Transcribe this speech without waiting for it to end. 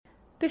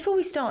Before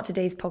we start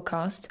today's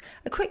podcast,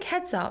 a quick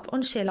heads up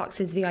on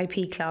SheerLuxe's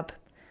VIP Club.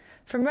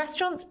 From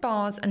restaurants,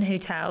 bars and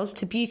hotels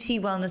to beauty,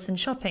 wellness and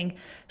shopping,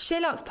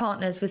 SheerLuxe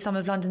partners with some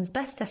of London's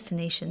best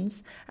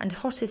destinations and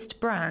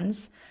hottest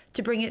brands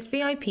to bring its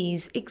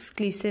VIPs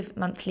exclusive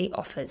monthly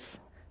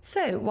offers.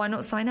 So why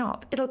not sign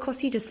up? It'll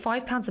cost you just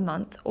 £5 a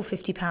month or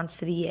 £50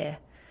 for the year.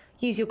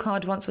 Use your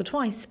card once or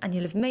twice and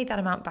you'll have made that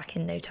amount back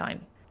in no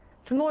time.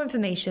 For more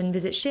information,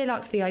 visit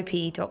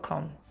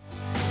SheerLuxeVIP.com.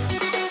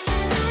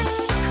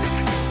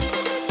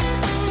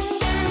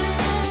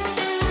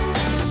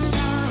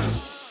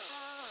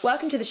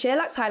 Welcome to the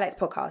SheerLuxe Highlights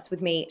podcast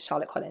with me,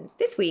 Charlotte Collins.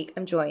 This week,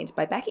 I'm joined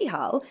by Becky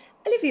Hull,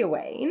 Olivia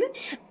Wayne,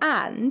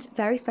 and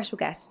very special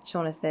guest,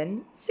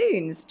 Jonathan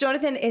Soons.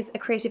 Jonathan is a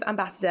creative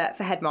ambassador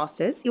for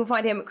Headmasters. You'll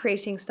find him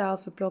creating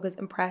styles for bloggers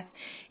and press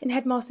in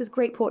Headmasters'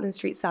 Great Portland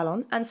Street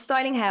salon and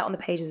styling hair on the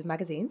pages of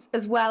magazines,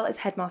 as well as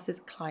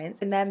Headmasters'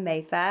 clients in their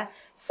Mayfair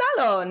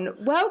salon.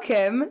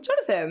 Welcome,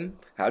 Jonathan.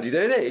 How do you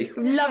do,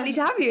 Lovely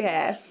to have you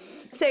here.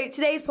 So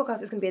today's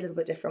podcast is going to be a little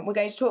bit different. We're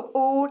going to talk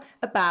all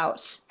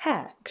about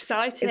hair.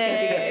 Exciting. It's going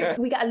to be good.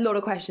 We get a lot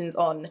of questions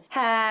on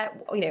hair,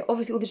 you know,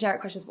 obviously all the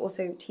generic questions, but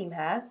also team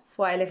hair. That's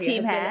why Olivia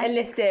has been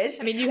enlisted.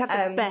 I mean, you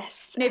have the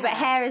best. No, but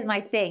hair is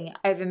my thing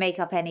over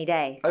makeup any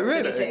day. Oh,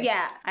 really?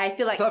 Yeah, I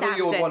feel like So I think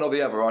Samson. you're one or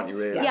the other, aren't you,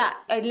 really? Yeah,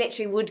 I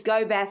literally would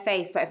go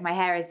barefaced, but if my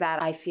hair is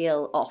bad, I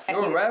feel off.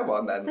 You're a rare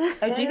one, then.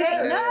 Oh, do you think?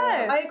 Yeah.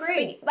 No. I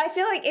agree. But I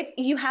feel like if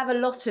you have a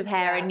lot of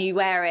hair and you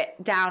wear it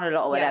down a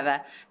lot or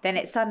whatever, then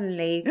it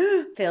suddenly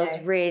feels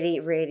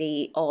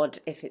really odd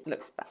if it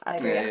looks bad. I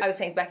agree. I was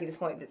saying to Becky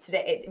this morning that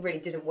today it really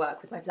didn't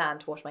work with my plan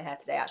to wash my hair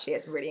today. Actually,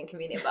 it's really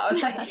inconvenient. But I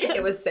was like,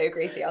 it was so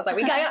greasy. I was like,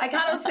 I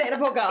cannot sit in a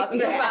podcast and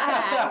talk about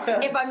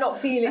hair if I'm not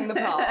feeling the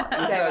part.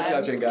 So, no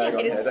judging going on.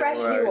 It is here, don't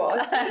freshly worry.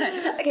 washed.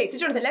 Okay, so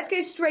Jonathan, let's go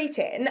straight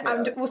in,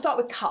 and we'll start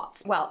with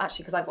cuts. Well,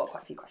 actually, because I've got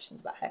quite a few questions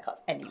about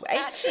haircuts anyway.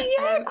 Actually,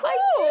 yeah, quite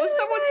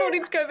Someone's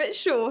wanting to go a bit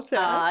shorter.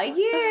 Are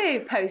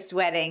you?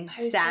 Post-wedding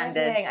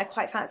standard. I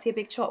quite fancy a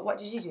big chop. What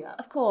did you do that?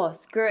 Of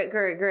course, grew it.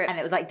 And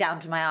it was like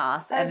down to my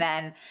ass. And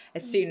then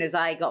as soon as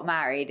I got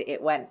married,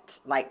 it went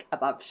like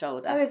above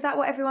shoulder. Oh, is that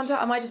what everyone does?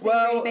 Am I just being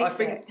Well, really I basic?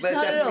 think there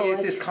Not at definitely all.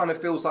 is this kind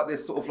of feels like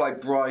this sort of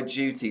like bride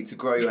duty to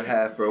grow your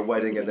hair for a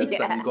wedding and then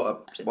suddenly you've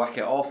got to whack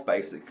it off,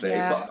 basically.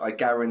 Yeah. But I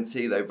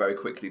guarantee, though, very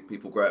quickly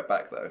people grow it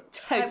back, though.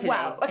 Totally.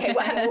 Wow. Okay,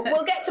 well, hang on.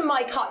 We'll get to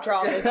my cut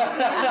dramas.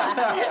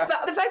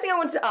 But the first thing I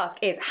wanted to ask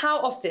is, how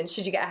often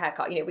should you get a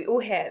haircut? You know, we all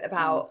hear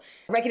about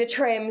regular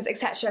trims,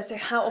 etc. So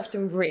how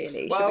often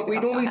really should Well, we we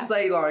cut our normally hair?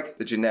 say like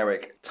the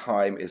generic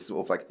time is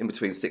sort of like in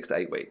between 6 to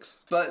 8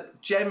 weeks.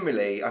 But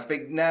generally, I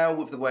think now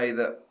with the way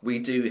that we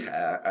do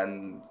hair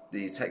and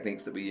the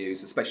techniques that we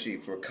use, especially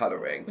for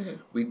colouring,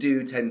 we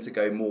do tend to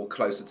go more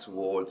closer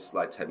towards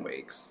like 10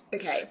 weeks.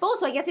 Okay. But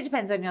also, I guess it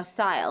depends on your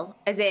style.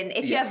 As in,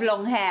 if you Yeah. have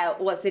long hair,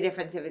 what's the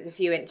difference if it's a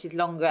few inches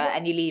longer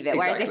and you leave it?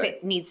 Whereas Exactly. if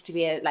it needs to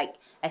be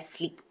a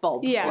sleek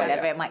bob Yeah. or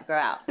whatever, Yeah. it might grow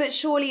out. But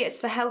surely it's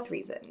for health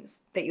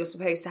reasons that you're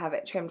supposed to have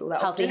it trimmed all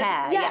that Healthy often.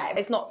 hair, Yeah, yeah.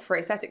 it's not for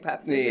aesthetic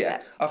purposes, is Yeah,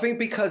 it? I think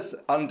because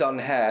undone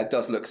hair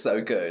does look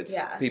so good,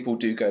 Yeah. people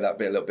do go that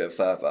bit a little bit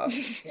further.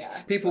 Yeah.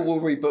 People will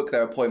rebook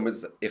their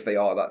appointments if they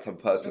are that type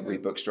of person that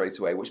rebook straight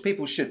away, which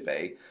people should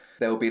be.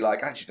 They'll be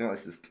like, actually, no,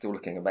 this is still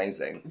looking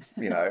amazing.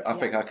 You know, I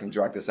think I can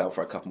drag this out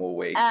for a couple more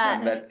weeks.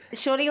 And then,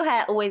 Surely your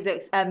hair always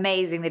looks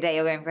amazing the day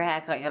you're going for a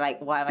haircut and you're like,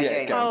 why am I Yeah,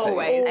 doing guaranteed. this?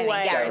 Always. I mean,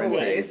 guaranteed.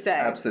 guaranteed. So.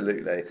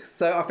 Absolutely.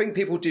 So I think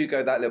people do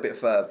go that little bit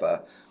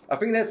further. I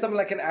think there's something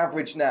like an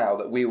average now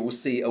that we will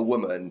see a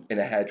woman in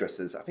a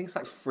hairdresser's, I think it's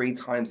like 3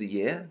 times a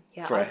year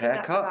for a I think that's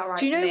haircut. about right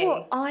Do you for know me.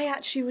 what? I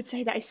actually would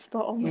say that is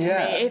spot on for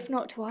Yeah. me, if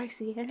not twice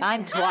a year.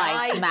 I'm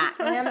twice, max.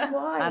 I am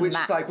twice. I'm Which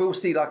max. is like, we'll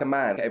see like a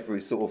man every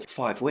sort of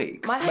 5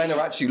 weeks. My- Men are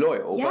actually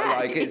loyal, but Yes.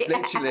 like it's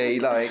literally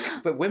like,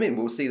 but women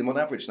will see them on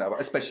average now,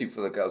 especially for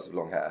the girls with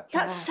long hair.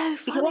 That's so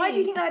funny. Why do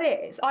you think that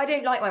is? I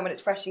don't like mine when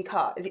it's freshly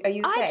cut. Are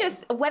you the I same?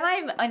 just, when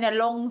I'm in a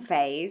long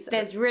phase,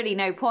 there's really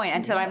no point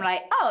until I'm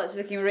like, oh, it's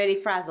looking really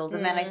frazzled.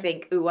 And then I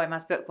think, ooh, I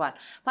must book one.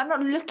 But I'm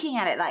not looking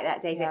at it like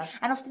that day. Yeah.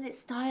 And often it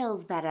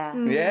styles better.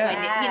 Yeah.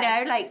 When, you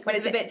know, like when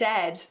it's a bit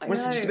dead. When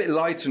it's just a bit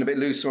lighter and a bit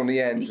looser on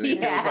the ends, and it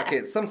Yeah. feels like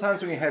it's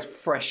sometimes when your hair's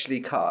freshly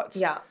cut,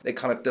 it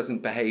kind of doesn't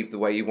behave the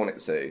way you want it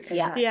to.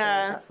 Yeah.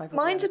 Yeah, That's my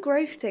problem. mine's a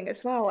growth thing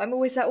as well. I'm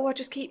always like, oh, I'll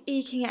just keep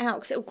eking it out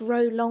because it'll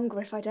grow longer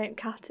if I don't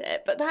cut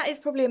it. But that is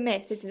probably a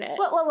myth, isn't it?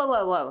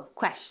 Whoa.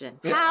 Question.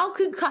 How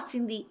can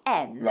cutting the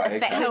end Right,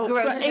 affect okay. the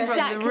growth from the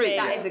Exactly. root?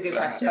 That is a good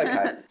question.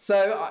 Okay,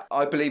 so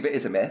I believe it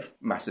is a myth,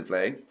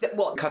 massively.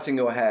 What? Cutting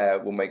your hair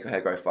will make your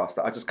hair grow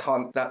faster. I just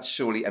can't, that's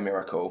surely a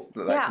miracle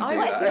that they can do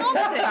Well, it's that.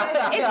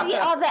 nonsense. It's the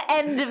other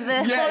end of the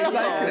follicle.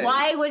 exactly.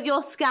 Why would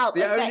your scalp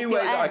The affect only your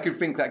way that I end? could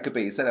think that could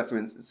be, say that for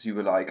instance you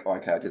were like, oh,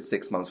 okay, I did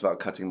 6 months without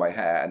cutting my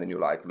hair, and then you're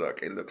like,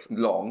 look, it looks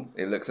long,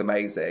 it looks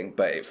amazing,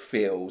 but it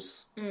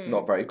feels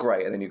not very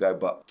great, and then you go,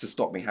 but to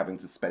stop me having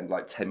to spend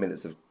like 10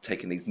 minutes of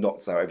taking these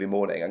knots out every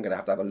morning, I'm going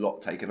to have a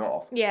lot taken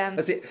off. Yeah.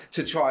 That's it,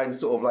 to try and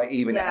sort of like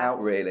even it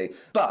out really.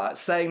 But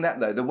saying that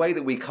though, the way that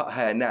that we cut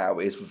hair now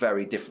is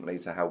very differently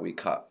to how we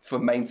cut for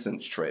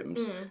maintenance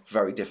trims,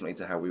 very differently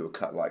to how we were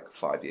cut like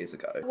 5 years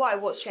ago. Why?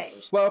 What's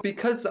changed? Well,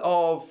 because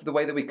of the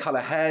way that we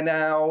colour hair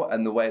now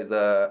and the way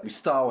that we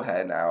style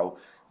hair now,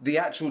 the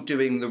actual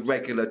doing the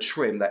regular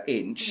trim, that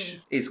inch,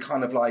 is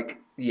kind of like,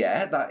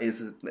 yeah, that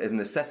is a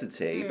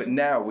necessity. But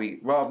now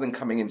rather than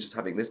coming in just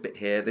having this bit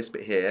here,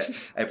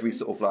 every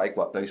sort of like,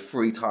 those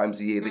 3 times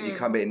a year that you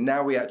come in,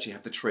 now we actually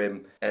have to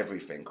trim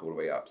everything all the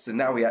way up. So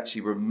now we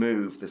actually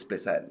remove the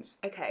split ends.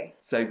 Okay.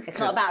 So It's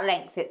not about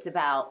length, it's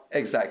about...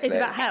 Exactly. It's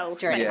about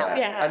health.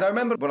 Yeah. And I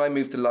remember when I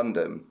moved to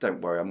London,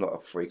 don't worry, I'm not a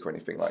freak or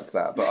anything like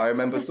that, but I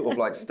remember sort of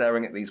like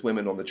staring at these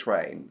women on the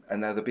train,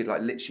 and they'd be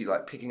like literally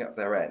like picking up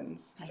their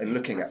ends and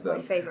looking at them.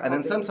 my favourite and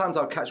then hobby. sometimes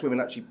I'd catch women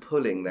actually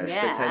pulling their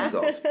split ends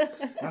off.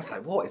 And I was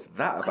like, what is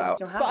that about?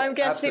 But I'm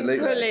guessing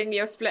Absolutely. pulling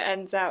your split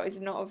ends out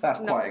is not... That's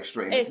quite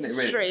extreme, It's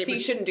isn't it, really? extreme. So you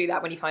shouldn't do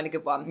that when you find a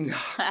good one.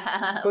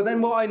 But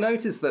then what I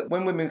noticed that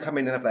when women come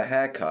in and have their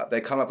hair cut, they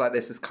kind of like,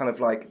 there's this kind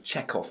of like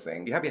check-off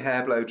thing. You have your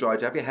hair blow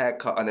dried, you have your hair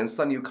cut, and then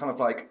suddenly you kind of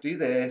like do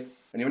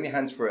this, and you run your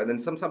hands through it, and then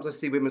sometimes I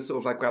see women sort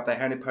of like grab their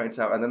hair in a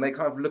ponytail, and then they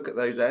kind of look at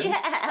those ends. Yeah,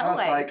 and I was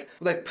always. like,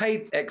 well, they've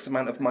paid X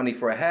amount of money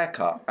for a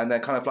haircut, and they're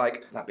kind of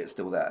like, that bit's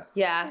still there.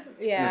 Yeah.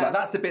 And it's like,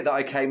 that's the bit that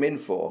I came in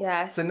for.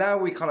 Yes. So now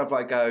we kind of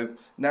like go,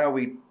 now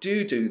we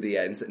do the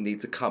ends that need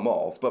to come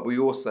off, but we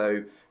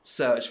also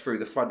search through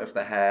the front of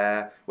the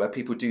hair where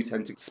people do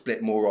tend to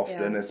split more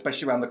often,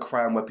 especially around the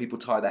crown where people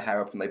tie their hair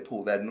up and they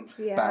pull their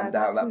band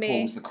out, that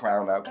pulls the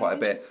crown out quite a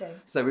bit.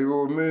 So we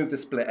will remove the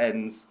split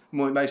ends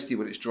mostly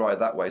when it's dry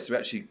that way, so we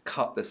actually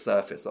cut the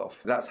surface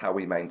off. That's how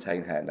we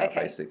maintain hair now,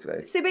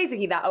 basically. So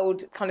basically that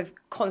old kind of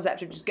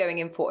concept of just going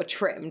in for a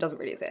trim doesn't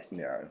really exist.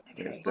 Yeah.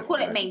 It's We'll call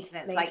it different.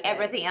 maintenance, like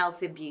everything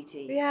else in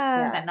beauty.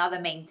 Yeah. It's another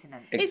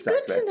maintenance. It's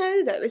good to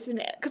know, though, isn't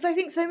it? Because I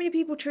think so many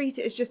people treat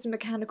it as just a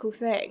mechanical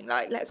thing.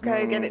 Like, let's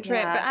go get it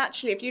trimmed. Yeah. But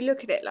actually, if you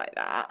look at it like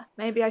that,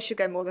 maybe I should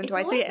go more than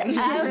twice a year.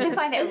 I also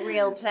find it a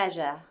real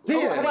pleasure. Do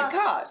you? Well,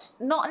 cut.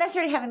 Not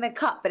necessarily having the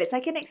cut, but it's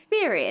like an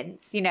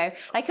experience, you know?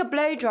 Like a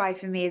blow dry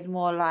for me is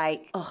more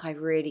like, oh, I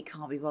really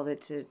can't be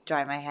bothered to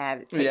dry my hair.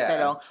 It takes so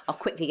long. I'll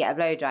quickly get a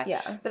blow dry.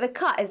 Yeah. But the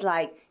cut is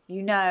like,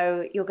 you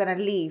know, you're going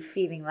to leave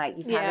feeling like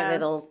you've had a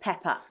little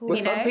pep up. Well,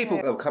 you some know?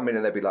 people, they'll come in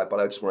and they'll be like,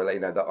 but I just want to let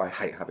you know that I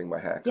hate having my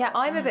hair cut. Yeah,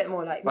 I'm a bit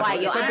more like Why,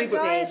 your Some people-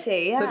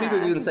 anxiety. Some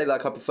people even say,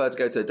 like, I prefer to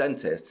go to a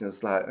dentist. And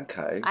it's like,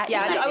 okay.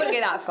 I wouldn't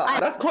go that far.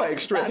 That's quite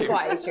extreme. That's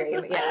quite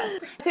extreme, yeah.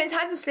 So in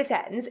terms of split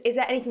ends, is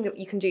there anything that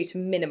you can do to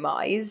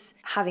minimise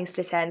having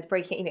split ends,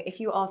 breaking, you know, if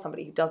you are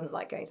somebody who doesn't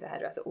like going to the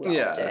hairdresser all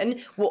that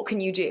often, what can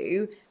you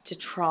do to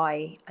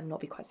try and not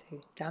be quite so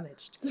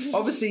damaged?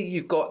 Obviously,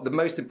 you've got the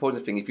most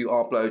important thing. If you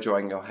are blow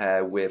drying your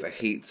hair with a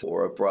heat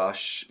or a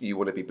brush, you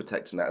want to be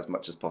protecting that as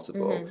much as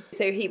possible.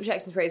 So heat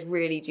protection sprays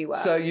really do work.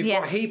 So you've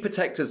got heat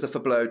protectors for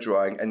blow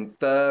drying and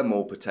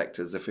thermal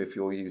protectors if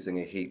you're using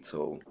a heat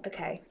tool.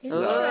 Okay.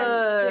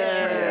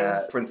 Yeah.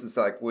 For instance,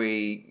 like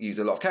we use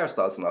a lot of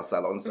Kerastars in our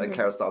salons, and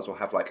Kerastars will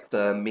have like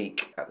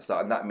thermique at the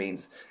start, and that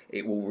means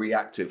it will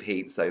react with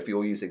heat. So if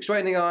you're using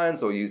straightening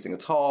irons or using a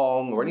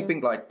tong or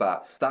anything like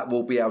that, that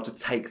will be able to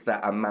take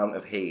that amount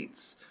of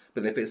heat.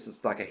 But if it's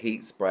just like a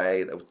heat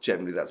spray,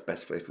 generally that's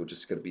best for if you're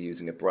just going to be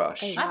using a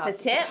brush. That's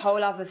a tip. A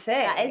whole other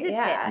thing. That is a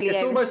tip.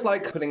 It's almost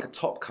like putting a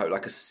top coat,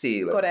 like a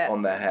sealant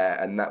on the hair,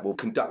 and that will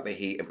conduct the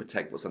heat and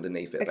protect what's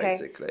underneath it,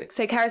 basically.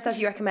 So Kerastars,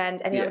 you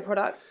recommend any other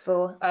products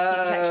for heat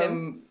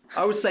protection?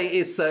 I would say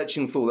is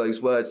searching for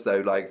those words though,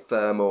 like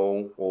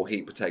thermal or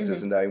heat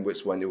protectors, and knowing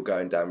which one you're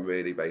going down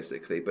really,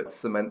 basically. But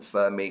cement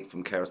thermique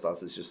from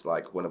Kerastars is just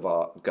like one of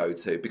our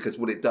go-to, because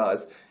what it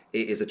does,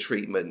 it is a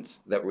treatment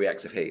that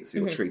reacts with heat, so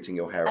you're treating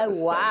your hair at the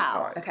same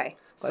time. Okay.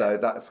 So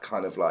that's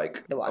kind of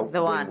like a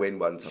win-win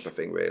one type of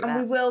thing, really.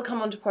 And we will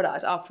come on to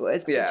product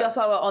afterwards. But Yeah. just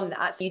while we're on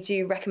that, so you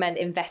do recommend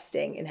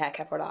investing in hair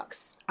care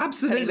products?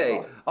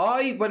 Absolutely.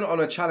 I went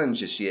on a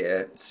challenge this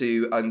year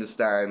to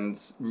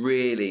understand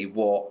really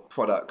what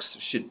products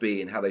should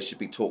be and how they should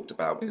be talked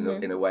about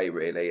in a way,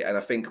 really. And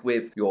I think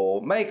with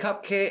your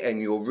makeup kit and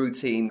your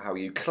routine, how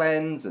you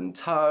cleanse and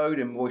tone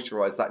and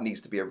moisturise, that needs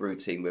to be a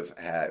routine with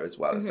hair as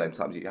well. At the same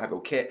time, you have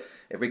your kit.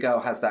 Every girl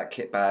has that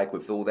kit bag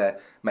with all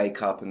their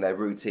makeup and their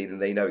routine, and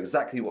they know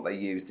exactly what they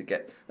use to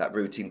get that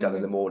routine done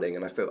in the morning.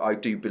 And I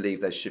do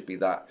believe there should be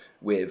that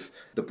with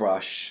the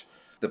brush,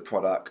 the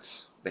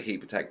product, the heat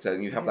protector,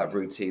 and you have that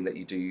routine that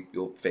you do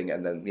your thing.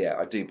 And then,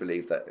 I do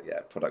believe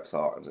that, products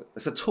are,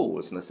 it's a tool,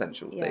 it's an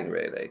essential thing,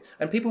 really.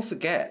 And people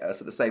forget us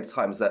at the same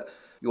time is that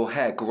your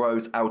hair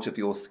grows out of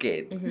your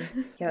skin.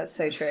 Yeah, that's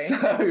so true.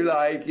 So,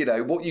 like, you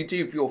know, what you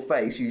do for your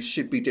face, you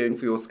should be doing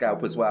for your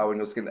scalp as well and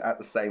your skin at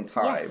the same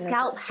time. Yes,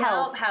 scalp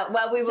health.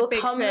 Well, we will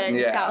come to thing.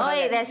 scalp health.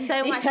 Oh, there's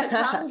so much to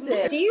come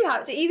to. Do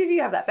either of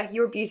you have that? Becky,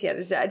 you're a beauty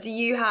editor. Do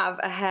you have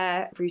a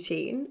hair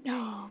routine?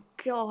 Oh,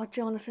 God,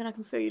 Jonathan, I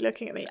can feel you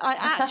looking at me. I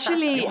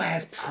actually... Your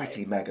hair's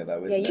pretty mega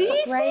though, isn't it? Do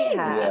you great hair?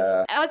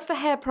 Yeah. As for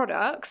hair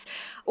products,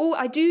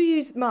 I do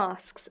use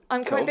masks.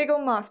 I'm Cool. quite big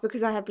on masks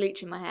because I have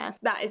bleach in my hair.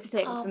 That is the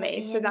thing for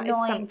me. So that is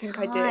something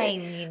I do.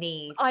 You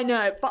need. I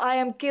know, but I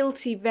am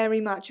guilty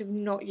very much of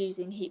not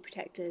using heat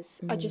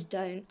protectors. I just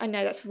don't. I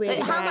know that's really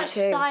But how bad. much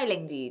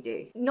styling do you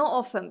do? Not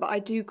often, but I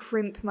do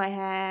crimp my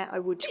hair. I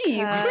would Do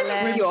you curl crimp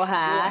it. your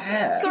hair?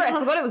 hair? Sorry, I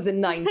forgot it was the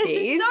 90s.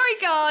 Sorry,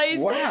 guys.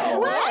 Wow.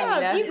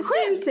 When? You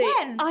crimp Seriously,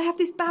 when? I have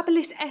this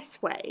Babyliss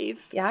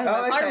S-Wave. Yeah,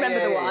 I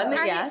remember the one.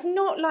 And Yeah. it's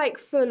not like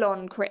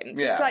full-on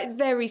crimps. Yeah. It's like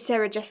very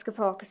Sarah Jessica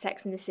Parker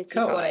Sex in the City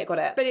Cool. vibes. Got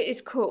it. But it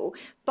is cool.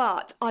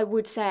 But I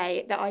would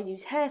say that I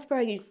use hairspray,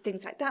 I use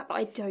things like that, but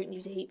I don't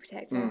use a heat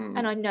protector.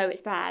 And I know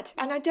it's bad.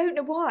 And I don't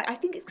know why. I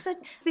think it's because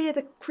I fear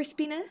the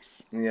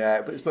crispiness.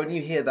 Yeah, but it's when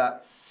you hear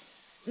that...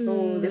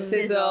 The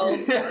sizzle.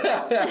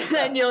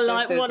 Then you're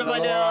like, what have I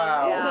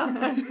done?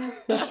 Wow.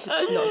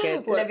 Not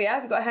good. Olivia,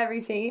 have you got a hair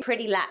routine?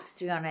 Pretty lax,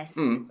 to be honest.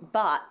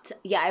 But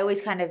yeah, I always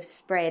kind of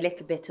spray a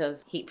little bit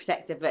of heat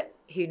protector, but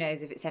who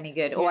knows if it's any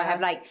good. Or I have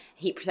like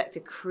heat protector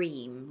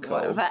cream. Cool.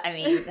 Whatever. I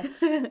mean,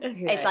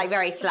 it's like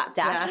very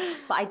slapdash. Yeah.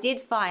 But I did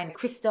find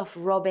Christophe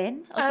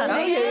Robin or something.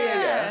 Oh,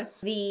 yeah.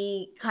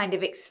 The kind of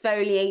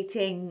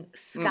exfoliating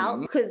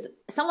scalp. Because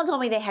someone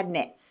told me they had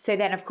nits. So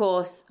then, of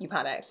course, You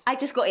panicked. I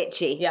just got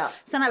itchy. Yeah.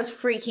 So then I was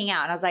freaking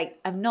out and I was like,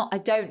 I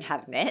don't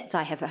have nits.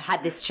 I have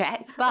had this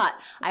checked, but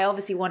I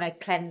obviously want to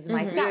cleanse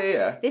my scalp.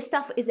 Yeah. This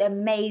stuff is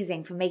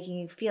amazing for making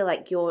you feel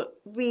like you're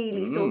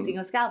really sorting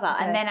your scalp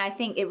out. And then I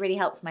think it really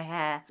helps my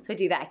hair. So I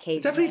do that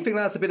occasionally. Definitely think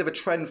that's a bit of a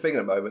trend thing at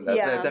the moment. There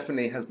Yeah.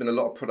 definitely has been a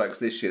lot of products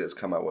this year that's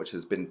come out which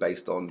has been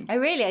based on... Oh,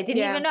 really? I didn't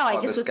Yeah. even know. I On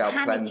the just was scalp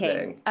panicking.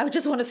 cleansing. I would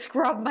just want to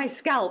scrub my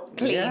scalp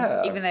clean,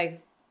 Yeah. even though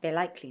they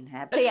like clean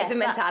hair. But It's yes, a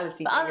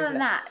mentality But thing, other isn't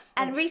than it? that,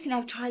 and recently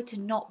I've tried to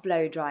not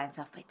blow dry and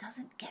stuff, but it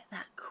doesn't get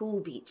that cool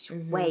beach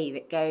wave.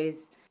 It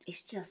goes...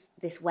 It's just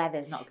this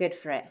weather's not good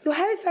for it. Your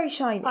hair is very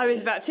shiny. I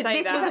was about to say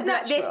This that. was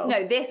natural?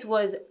 this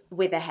was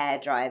with a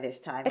hairdryer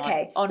this time.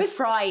 Okay. On But-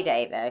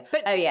 Friday though.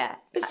 but- oh yeah.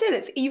 But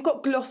still, you've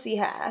got glossy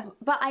hair.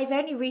 But I've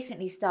only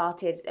recently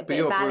started a But bit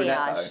you're of a brunette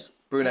balayage. though.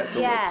 Brunettes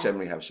Yeah. always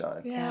generally have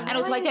shine. And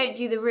also I don't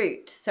do the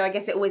root, so I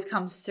guess it always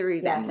comes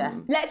through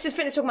better. Let's just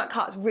finish talking about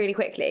cuts really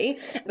quickly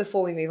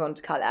before we move on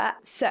to colour.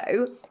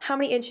 So, how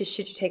many inches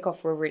should you take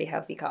off for a really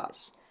healthy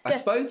cut? I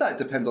suppose that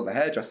depends on the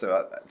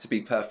hairdresser, to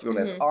be perfectly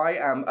honest. I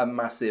am a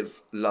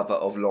massive lover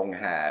of long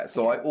hair,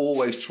 so I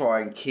always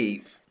try and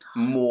keep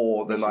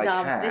more than I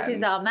can. This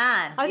is our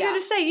man. I was going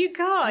to say, you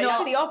can't.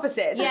 That's the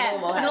opposite to yeah,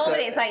 normal hair.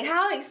 normally it's like,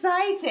 how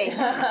exciting.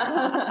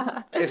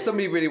 If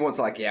somebody really wants,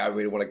 like, I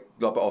really want to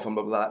lob it off, I'm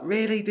like,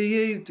 really? Do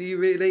you? Do you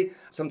really?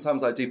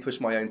 Sometimes I do push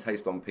my own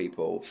taste on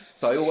people.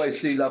 So I always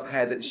do love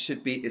hair that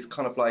should be, it's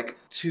kind of like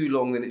too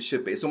long than it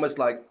should be. It's almost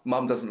like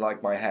mum doesn't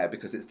like my hair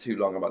because it's too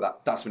long. I'm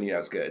like, that's when you know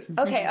it's good.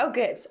 Okay,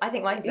 good. I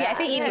think mine's Yeah, I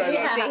think you So know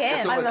that's- for him.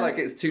 it's almost like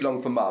it's too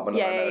long for mum, and I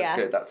know it's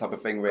good, that type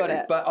of thing, really.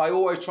 it. But I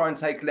always try and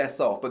take less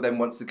off. But then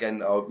once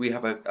again, we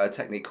have a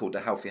technique called the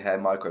healthy hair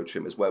micro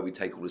trimmers where we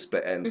take all the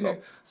split ends off.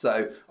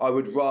 So I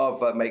would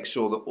rather make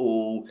sure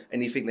that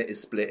anything that is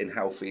split and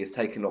healthy is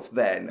taken off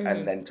then,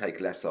 and then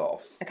take less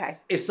off. Okay.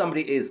 If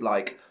somebody is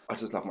like, I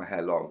just love my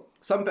hair long.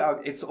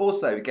 It's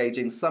also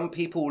gauging. Some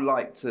people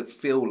like to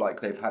feel like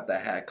they've had their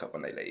hair cut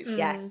when they leave.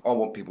 Yes. I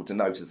want people to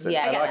notice it.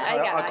 Yeah, and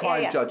yeah, I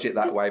kind of judge it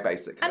that way,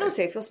 basically. And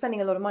also, if you're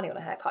spending a lot of money on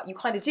a haircut, you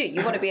kind of do.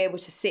 You want to be able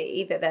to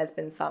see that there's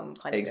been some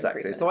kind of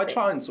Exactly. improvement, So I I think.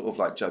 try and sort of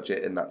like judge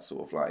it in that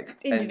sort of like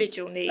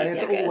Individual needs, And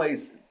it's I guess.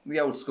 always the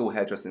old school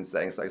hairdressing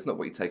saying, so it's not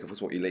what you take off,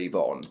 it's what you leave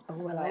on.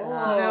 Oh, I like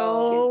that.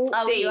 No.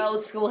 Oh, you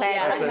old school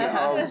hair. That's an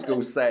old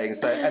school saying.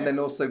 So, and then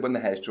also when the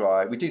hair's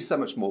dry, we do so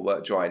much more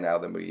work dry now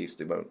than we used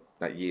to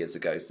like years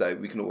ago. So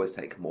we can always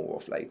take more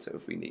off later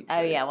if we need to.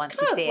 Oh yeah, once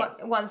you see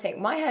it. One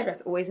thing, my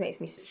hairdresser always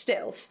makes me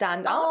still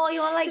stand up. Oh,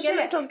 you are like Just your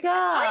a little girl.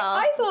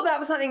 I thought that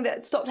was something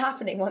that stopped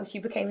happening once you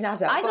became an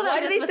adult. I thought But that why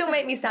was do they just still for-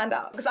 make me stand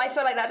up? Because I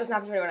feel like that doesn't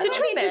happen to anyone else.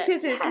 Trim it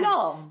because it's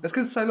long. That's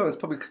because it's so long. It's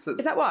probably because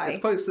Is that why? It's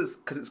probably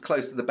because it's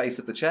close to the base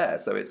of the chair,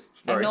 so it's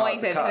very Annoying hard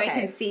to them so cut. they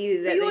can see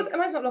that. Yours,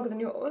 mine's not longer than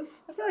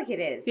yours. I feel like it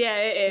is. Yeah,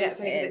 it Yes,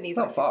 is. it needs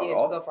not like far 50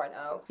 inches off. off right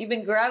now. You've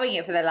been growing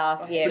it for the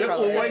last year. But it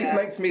probably. always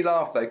makes me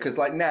laugh though, because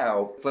like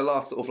now, for the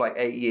last sort of like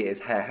 8 years,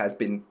 hair has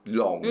been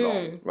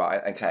long,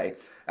 right? Okay.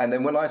 And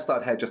then when I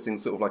started hairdressing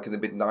sort of like in the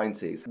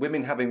mid-90s,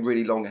 women having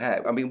really long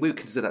hair, I mean, we would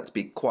consider that to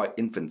be quite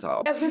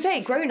infantile. I was going to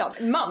say,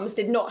 grown-ups, mums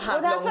did not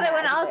have Well, that's long what I hair,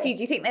 want to did ask they? you.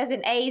 Do you think there's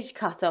an age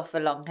cut off for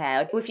long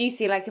hair? If you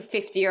see like a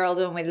 50-year-old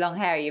woman with long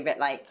hair, you're a bit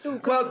like,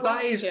 Well,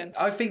 that is,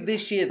 I think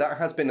this year that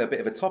has been a bit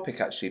of a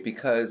topic actually,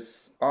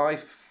 because I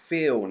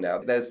feel now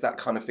there's that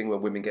kind of thing where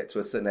women get to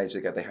a certain age,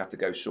 they have to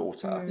go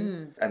shorter,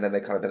 and then they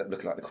kind of end up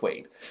looking like the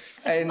Queen.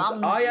 And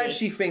I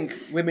actually think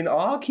women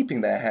are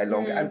keeping their hair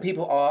longer, and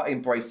people are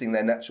embracing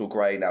their natural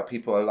grey now.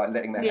 People are like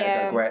letting their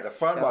hair go grey at the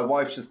front. My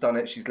wife's just done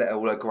it. She's let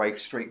all her grey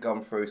streak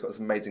gone through. She's got this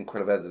amazing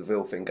Cruella de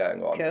Vil thing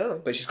going on.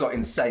 Cool. But she's got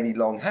insanely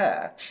long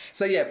hair.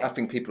 So yeah, I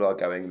think people are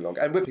going long.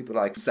 And with people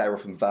like Sarah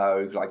from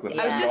Vogue, like with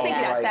I was just long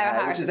thinking that, grey Sarah hair,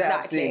 Harris, which is exactly.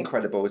 absolutely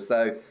incredible.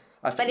 So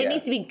But it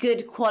needs to be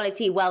good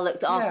quality, well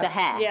looked after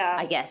hair. Yeah.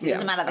 I guess it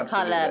doesn't matter the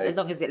colour as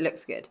long as it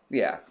looks good.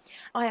 Yeah.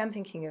 I am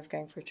thinking of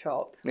going for a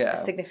chop, Yeah. a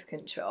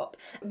significant chop.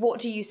 What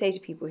do you say to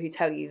people who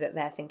tell you that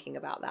they're thinking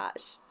about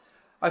that?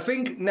 I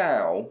think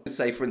now,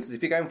 say for instance,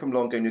 if you're going from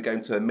long and you're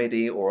going to a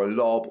midi or a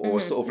lob or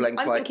a sort of length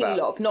I'm like thinking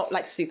that. lob, not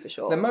like super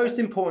short. The most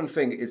important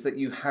thing is that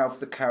you have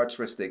the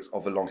characteristics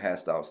of a long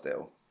hairstyle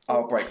still.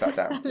 I'll break that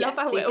down. Love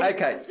how please Will.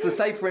 Okay, so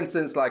say for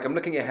instance, like I'm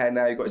looking at your hair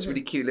now, you've got this really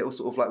cute little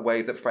sort of like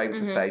wave that frames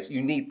the face.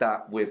 You need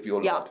that with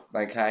your lob,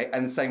 okay?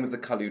 And the same with the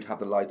colour, you'd have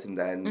the lightened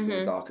ends and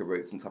the darker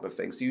roots and type of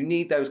thing. So you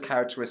need those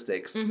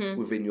characteristics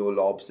within your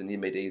lobs and your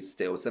midis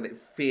still, so that it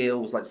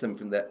feels like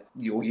something that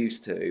you're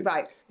used to.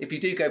 Right. If you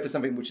do go for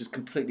something which is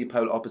completely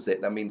polar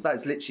opposite, that means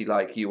that's literally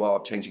like you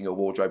are changing your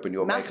wardrobe and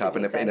your makeup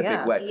in a Massively so,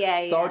 big way.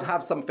 Yeah, so yeah. I'd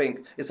have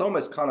something, it's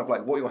almost kind of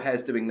like what your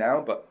hair's doing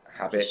now, but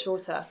have it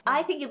Shorter.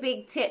 I think a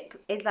big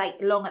tip is like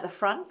long at the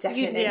front.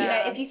 Definitely. You know,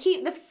 Yeah. if you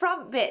keep the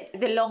front bit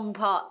the long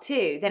part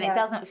too, then it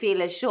doesn't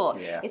feel as short.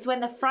 Yeah. It's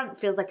when the front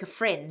feels like a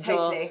fringe.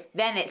 Totally. Or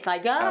then it's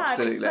like, it's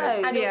Absolutely.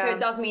 exposed. And Yeah. also it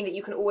does mean that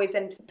you can always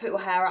then put your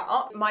hair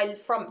up. My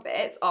front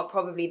bits are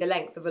probably the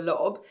length of a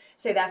lob.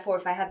 So therefore,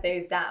 if I had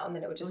those down,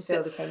 then it would just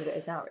feel the same as it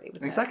is now, really,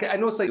 wouldn't Exactly,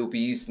 and also you'll be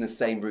using the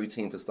same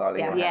routine for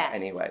styling your hair Yes.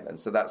 anyway. Then,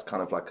 so that's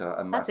kind of like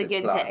a massive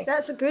good plus. tip.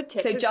 That's a good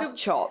tip. it? So just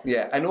chop.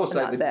 Yeah, and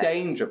also And the that's it.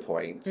 danger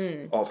point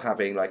of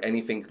having like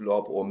anything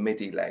lob or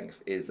midi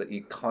length is that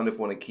you kind of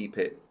want to keep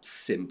it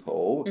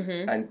simple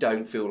and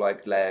don't feel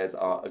like layers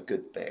are a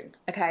good thing.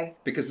 Okay.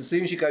 Because as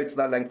soon as you go to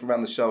that length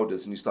around the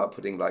shoulders and you start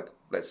putting like,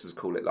 let's just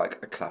call it like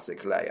a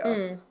classic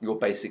layer, you're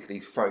basically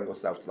throwing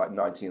yourself to like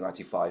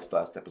 1995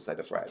 first episode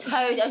of Friends.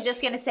 I was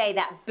just going to say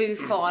that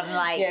Bouffon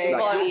Yeah.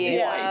 volume.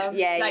 Wide.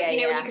 Yeah, Like, yeah,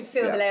 you know, when yeah. you can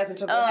feel Yeah. the layers on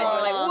top of your head,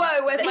 you're like,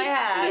 whoa, where's my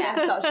hair? Yeah.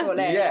 It's such short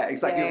layers. Yeah,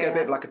 exactly. You'll get a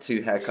bit of like a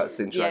two haircut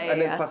syndrome. Yeah, yeah,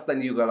 and then yeah. plus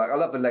then you go like, I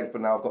love the length,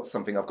 but now I've got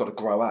something I've got to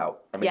grow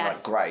out. I mean, Yes.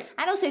 like, great.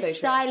 And also So true.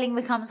 styling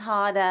becomes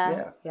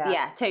harder.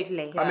 Yeah.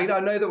 Totally. I mean, I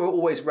know that we're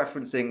always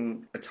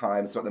referencing a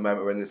time, so at the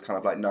moment we're in this kind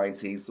of like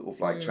 90s sort of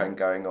like trend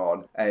going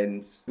on.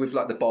 And with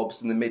like the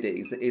bobs and the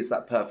midis, it is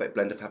that perfect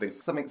blend of having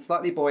something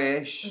slightly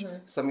boyish,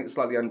 something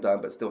slightly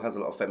undone, but still has a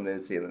lot of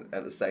femininity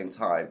at the same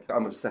time.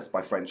 I'm obsessed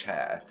by French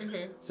hair.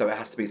 So it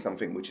has to be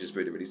something which is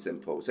really, really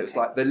simple. So it's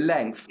like the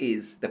length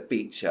is the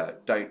feature.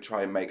 Don't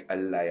try and make a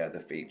layer the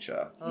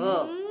feature.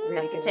 Oh, Really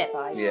that's good a tip.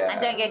 advice. Yeah.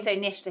 And don't go so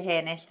niche to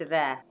here, niche to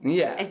there.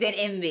 Yeah. As in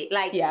envy.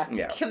 Like, Yeah.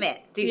 commit.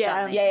 Do Yeah.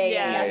 something.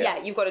 Yeah.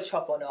 You've got to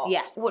chop or not.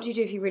 Yeah. What do you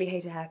do if you really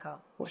hate a haircut?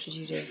 What should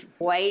you do?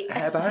 Wait.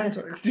 Hairband?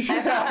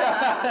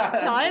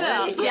 Time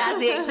out.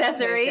 Jazzy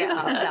accessories.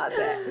 That's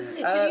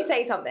it. Should you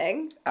say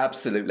something?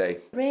 Absolutely.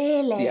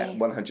 Really? Yeah,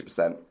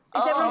 100%.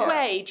 Is there Oh. a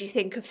way, do you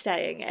think, of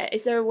saying it?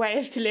 Is there a way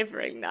of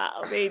delivering that?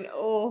 I mean,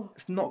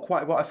 It's not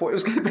quite what I thought it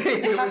was going to be.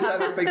 It was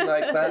anything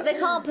like that. They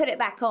can't put it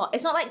back on.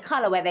 It's not like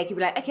colour where they could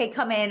be like, okay,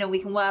 come in and we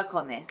can work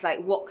on this. Like,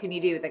 what can you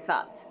do with the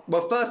cut?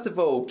 Well, first of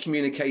all,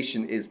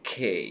 communication is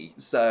key.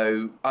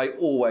 So I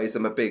always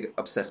am a big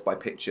obsessed by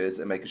pictures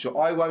and making sure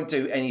I won't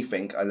do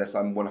anything unless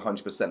I'm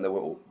 100% that we're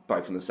all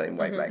both on the same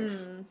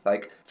wavelength.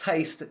 Like,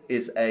 taste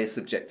is a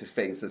subjective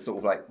thing. So sort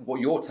of like, well,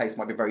 your taste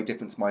might be very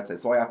different to my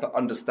taste. So I have to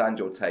understand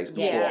your taste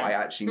before Yeah. I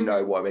actually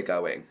know where we're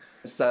going.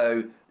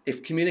 So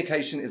if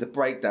communication is a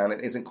breakdown,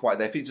 it isn't quite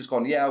there. If you've just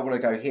gone, yeah, I want to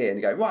go here, and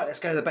you go, right,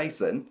 let's go to the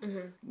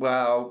basin.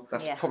 Well,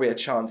 that's Yeah. probably a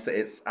chance that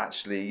it's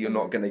actually, you're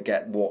not going to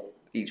get what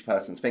each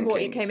person's thinking.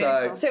 What you came in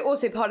so, for. So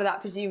also part of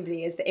that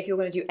presumably is that if you're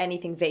going to do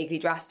anything vaguely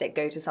drastic,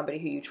 go to somebody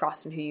who you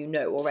trust and who you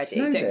know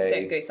already. Absolutely.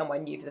 Don't go somewhere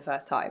new for the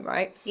first time,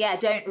 right? Yeah,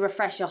 don't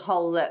refresh your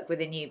whole look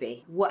with a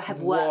newbie. What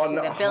have worked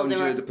with them, build a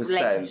 100%.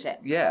 relationship.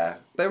 Yeah.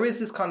 There is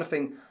this kind of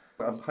thing,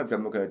 hopefully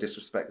I'm not going to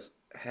disrespect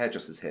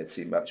hairdressers here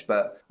too much,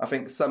 but I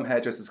think some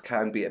hairdressers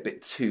can be a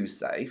bit too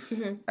safe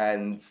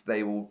and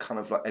they will kind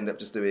of like end up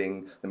just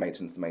doing the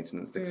maintenance,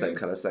 the same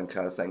colour.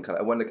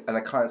 And when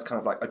a client's kind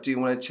of like, I do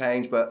want to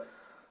change, but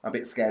I'm a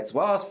bit scared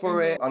to ask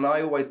for it. And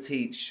I always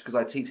teach, because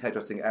I teach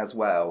hairdressing as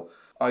well,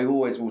 I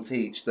always will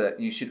teach that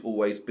you should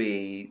always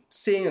be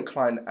seeing a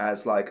client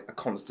as like a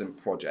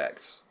constant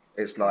project.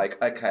 It's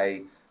like,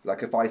 okay,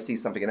 like if I see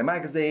something in a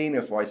magazine,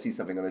 if I see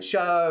something on a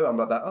show, I'm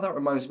like that, oh, that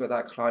reminds me of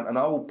that client, and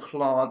I will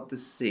plant the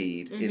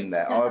seed in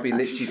there. I'll be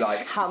literally like,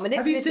 How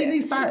have you seen manipulative.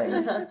 these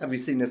bangs? Have you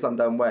seen this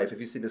undone wave? Have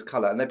you seen this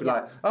colour? And they'd be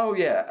like, oh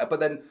yeah. But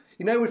then,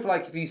 you know, with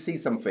like, if you see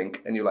something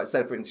and you're like, say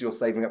for instance, you're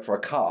saving up for a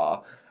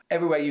car,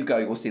 everywhere you go,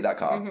 you'll see that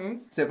car.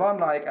 So if I'm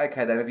like,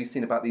 okay, then have you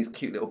seen about these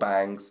cute little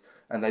bangs?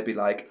 And they'd be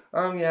like,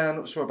 oh yeah, I'm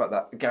not sure about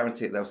that. I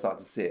guarantee it, they'll start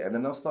to see it. And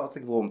then they'll start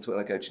to warm to it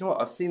and they go, do you know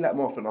what? I've seen that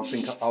more often. I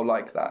think I'll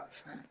like that.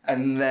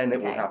 And then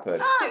it will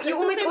happen. So you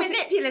almost Also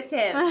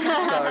manipulative.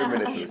 So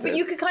manipulative. But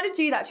you could kind of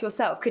do that to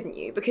yourself, couldn't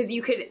you? Because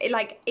you could,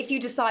 like, if you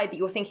decide that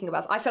you're thinking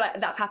about, I feel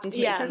like that's happened to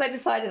me. Yeah. Since I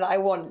decided that I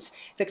want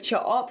the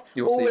chop,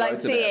 You'll see all I'm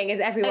loads of it. seeing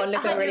is everyone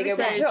looking really good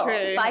with 100% the chop.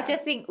 true. But I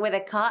just think with a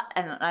cut,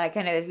 and like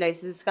I know there's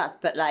loads of cuts,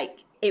 but like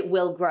it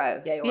will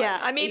grow. Yeah, you're Yeah,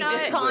 right. I mean, You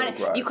just will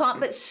grow. you can't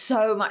put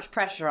so much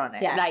pressure on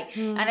it. Yes. Like,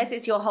 unless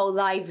it's your whole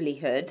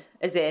livelihood,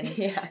 as in,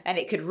 Yeah. and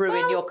it could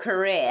ruin your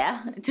career.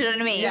 Do you know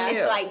what I mean? Yeah.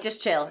 It's like,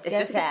 just chill. It's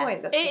That's just a good hair.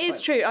 point. That's a It good is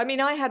point. true. I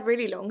mean, I had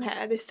really long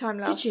hair this time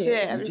last you?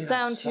 year. You It was did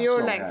down have to such your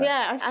long length. hair.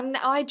 Yeah. And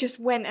I just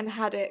went and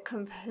had it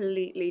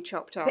completely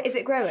chopped off. But is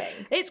it growing?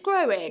 It's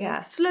growing.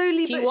 Yeah.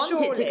 Slowly Do you but want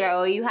surely. it to grow,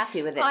 or are you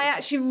happy with it? I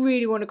actually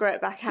really want to grow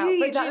it back out. Do you?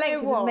 But That do you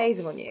length know is what?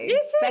 amazing on you. Do you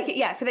think? Becky,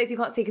 yeah, for those who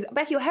can't see, because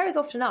Becky, your hair is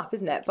often up,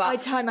 isn't it? But I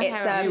tie my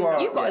hair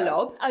up. You've got a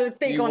lob. I was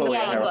big You on the will Yeah,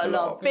 hair you've up got a a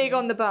lot. lot. big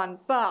on the bun,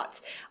 but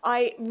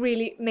I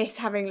really miss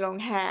having long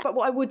hair. But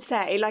what I would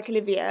say, like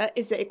Olivia,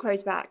 is that it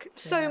grows back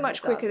so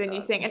much quicker than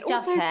you think. It's and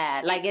just also,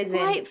 hair, like, it's as in-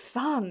 quite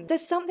fun.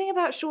 There's something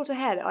about shorter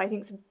hair that I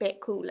think is a bit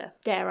cooler.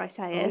 Dare I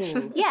say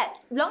it? Yeah,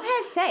 long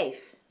hair's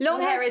safe. Long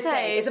hair is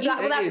safe. It's a black.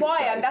 Well, It that's is why.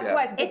 safe, That's yeah.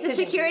 why it's a good It's a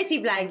decision. security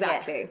blanket.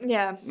 Exactly.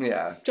 Yeah.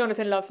 Yeah.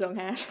 Jonathan loves long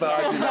hair. But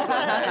I do love long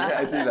hair. Yeah,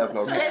 I do love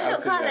long hair.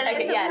 Let's talk absolutely. colour.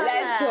 Okay,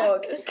 Let's yeah,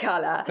 talk let's talk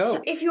colour. Cool.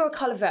 If you're a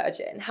colour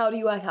virgin, how do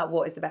you work out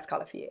what is the best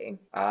colour for you?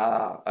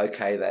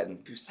 Okay then.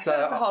 So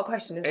That's a hard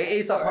question, isn't it? It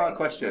is a hard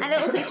question. And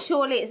also,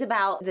 surely it's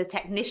about the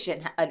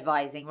technician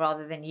advising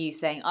rather than you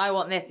saying, I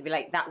want this, to be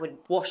like, that would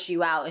wash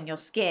you out in your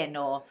skin,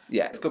 or...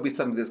 Yeah, it's got to be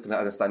somebody that's going to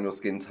understand your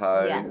skin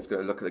tone. Yeah. It's got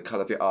to look at the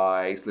colour of your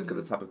eyes, look at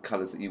the type of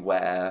colours that you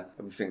wear.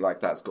 Everything like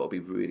that's got to be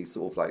really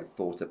sort of like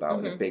thought about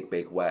in a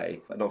big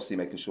way. And obviously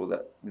making sure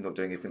that you're not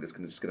doing anything that's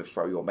just going to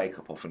throw your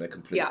makeup off in a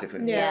completely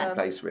different Yeah.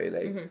 place,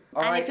 really.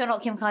 And if you're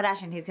not Kim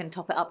Kardashian, who can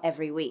top it up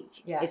every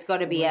week, Yes. it's got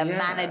to be a Yeah,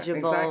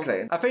 manageable...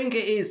 Exactly. I think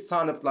it is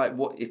kind of like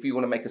what if you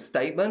want to make a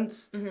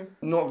statement.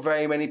 Not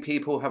very many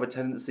people have a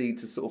tendency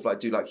to sort of like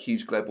do like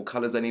huge global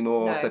colours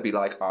anymore. No. So be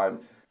like,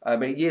 I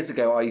mean, years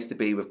ago I used to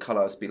be with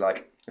colour. I used to be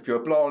like, if you're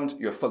a blonde,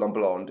 you're full on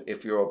blonde.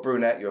 If you're a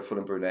brunette, you're full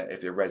on brunette.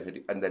 If you're a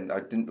redhead, and then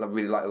I didn't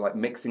really like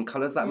mixing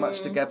colours that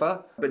much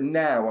together. But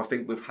now I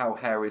think with how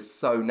hair is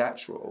so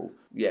natural,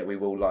 yeah, we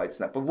will lighten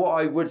that. But what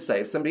I would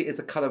say, if somebody is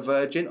a colour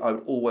virgin, I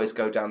would always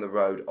go down the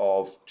road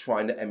of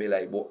trying to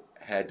emulate what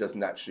hair does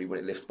naturally when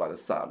it lifts by the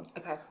sun.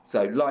 Okay.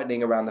 So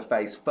lightening around the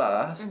face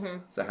first.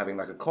 So having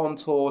like a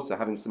contour, so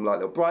having some like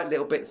little bright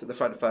little bits at the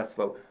front first of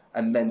all,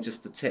 and then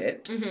just the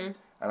tips.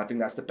 And I think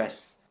that's the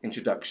best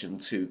introduction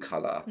to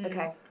colour.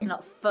 Okay.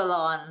 Not full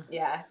on.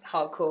 Yeah,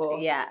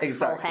 hardcore. Yeah. full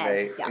Exactly,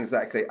 head. Yeah.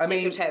 exactly. I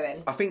mean, your toe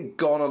in. I think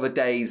gone are the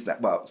days that,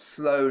 well,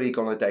 slowly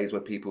gone are the days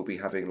where people be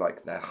having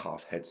like their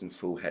half heads and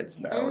full heads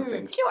now and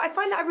things. Do you know what? I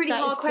find that a really That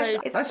hard is so-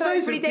 question. It's I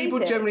suppose really people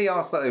dated. generally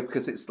ask that though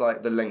because it's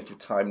like the length of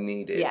time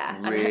needed.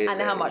 Yeah, really.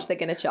 and how much they're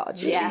going to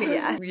charge. Yeah.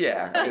 yeah.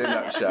 Yeah, in a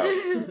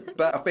nutshell.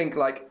 But I think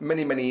like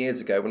many years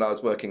ago when I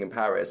was working in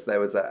Paris, there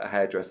was a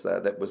hairdresser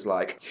that was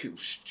like, you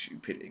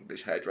stupid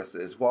English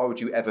hairdressers, why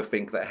would you ever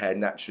think that hair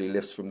naturally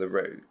lifts from the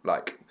root?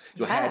 Like,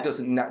 your hair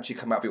doesn't naturally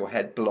come out of your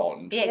head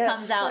blonde. Yeah, it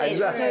comes out. And It's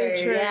look-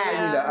 so true.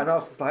 And, and I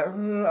was just like, I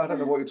don't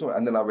know what you're talking about.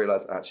 And then I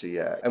realised, actually,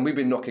 yeah. And we've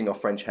been knocking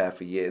off French hair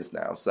for years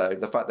now. So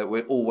the fact that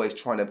we're always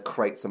trying to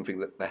create something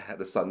that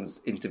the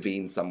sun's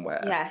intervened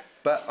somewhere.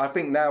 Yes. But I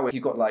think now if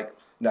you've got like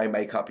no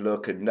makeup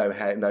look and no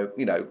hair,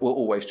 we're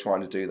always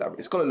trying to do that.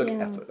 It's got to look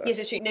effortless. Yes,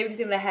 it's true. Nobody's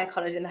getting their hair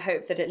coloured in the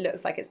hope that it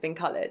looks like it's been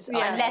coloured.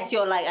 Yeah. Unless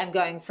you're like, I'm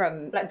going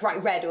from... like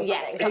bright red or something.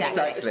 Yes, Something that's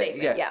a Exactly.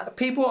 statement. Yeah.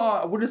 People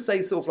are, I wouldn't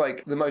say sort of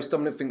like the most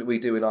dominant thing that we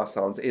do in our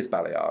salons is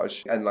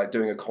balayage and like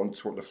doing a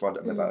contour at the front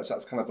and the balayage.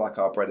 That's kind of like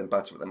our bread and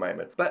butter at the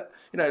moment. But,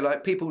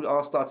 like people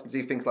are starting to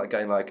do things like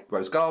going like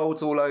rose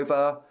golds all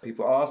over.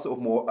 People are sort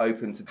of more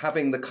open to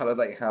having the colour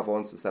they have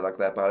on, so say like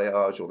their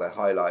balayage or their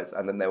highlights,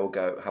 and then they will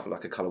go have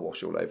like a colour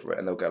wash all over it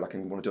and they'll go like, I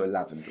want to do a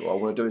lavender or I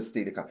want to do a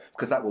steely colour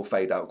because that will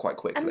fade out quite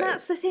quickly. And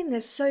that's the thing,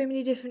 there's so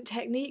many different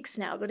techniques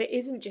now that it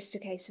isn't just a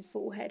case of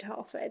full head,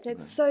 half head.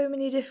 There's so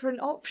many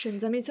different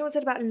options. I mean, someone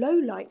said about low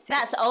lights.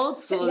 That's old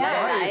school, Yeah.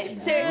 though, That right?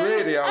 is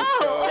really old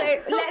school.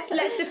 So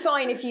let's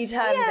define a few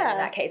terms then in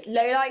that case.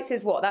 Low lights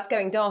is what? That's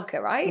going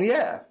darker, right?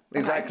 Yeah,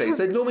 exactly.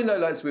 So normally low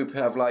lights we would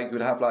have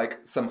like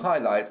some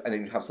highlights and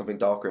then you'd have something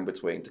darker in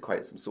between to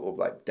create some sort of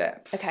like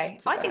depth. Okay.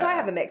 to I the think hair. I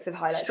have a mix of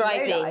highlights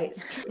Striping. and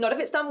lowlights. Not if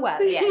it's done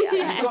well. Yeah.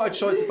 You've got a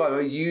choice of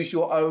either use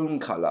your own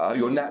colour,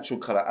 your natural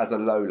colour as a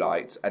low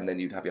light, and then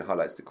you'd have your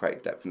highlights to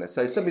create depth in there.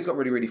 So if somebody's got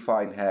really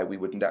fine hair, we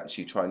wouldn't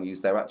actually try and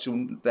use their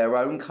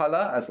own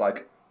colour as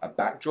like a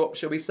backdrop,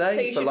 shall we say,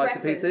 So you for should lighter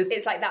reference, pieces.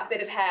 it's like that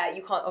bit of hair,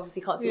 you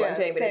obviously can't see what I'm Yeah,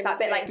 doing, but it's same that as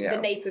bit me. like Yeah.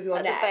 the nape of your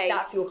At the neck. base.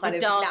 That's your kind The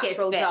of darkest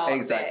natural bit. dark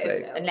Exactly. bit,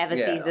 isn't it? It never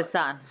Yeah. sees the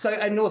sun. So,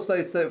 and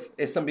also, so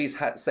if somebody's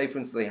had, say for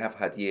instance, they have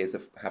had years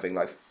of having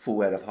like full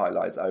head of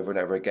highlights over and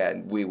over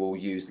again, we will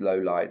use low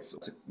lights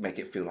to make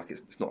it feel like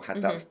it's not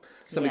had that.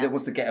 Somebody Yeah. that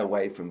wants to get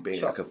away from being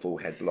like a full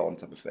head blonde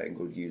type of thing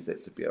will use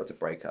it to be able to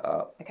break it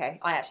up. Okay,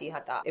 I actually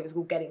had that. It was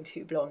all getting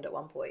too blonde at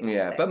one point.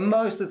 Yeah, so- but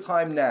most of the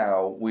time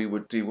now we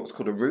would do what's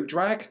called a root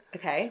drag.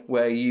 Okay. Okay.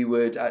 where you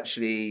would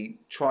actually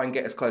try and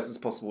get as close as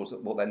possible to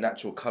what their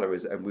natural colour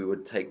is, and we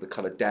would take the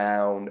colour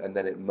down and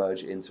then it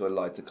merge it into a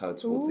lighter colour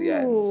towards the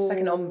ends. It's like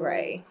an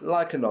ombre.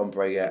 Like an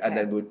ombre, yeah. Okay. And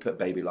then we'd put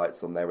baby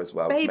lights on there as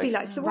well. to Baby make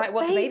lights. So Right,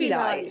 what's a baby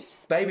light?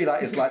 Baby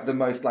light is like the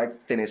most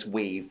like thinnest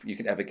weave you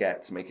can ever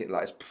get to make it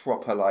like it's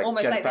proper like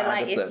Almost Jennifer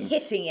like the light Aniston. is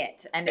hitting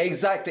it. And it's,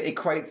 Exactly, it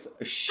creates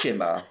a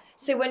shimmer.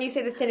 So when you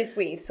say the thinnest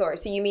weave, sorry,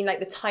 so you mean like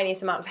the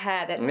tiniest amount of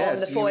hair that's on the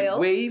So you would foil?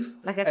 weave,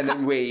 Like a and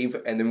then weave,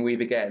 and then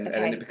weave again, and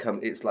then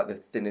Okay. it's like the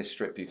thinnest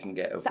strip you can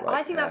get of like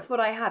I think hair. that's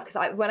what I have,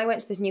 because when I went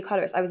to this new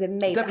colourist, I was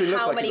amazed at Definitely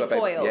looks how like many you've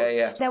got baby- foils.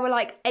 yeah. There were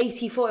like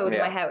 80 foils in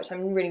Yeah. my hair, which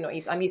I'm really not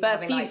used to. I'm used to but a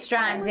having few like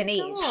strands in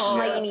each.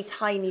 tiny, Yes.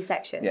 tiny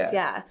sections. Yeah.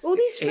 Yeah. All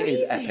these It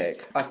phrases. is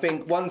epic. I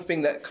think one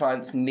thing that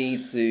clients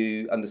need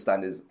to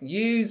understand is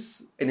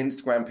use an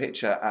Instagram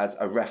picture as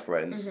a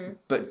reference,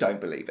 but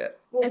don't believe it.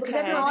 Well, because Okay.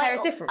 everyone's hair is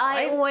different,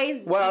 I right?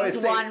 always Well, use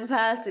it's the- one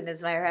person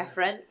as my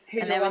reference.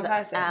 Who's And your there one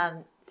was,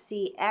 person?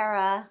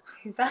 Sierra.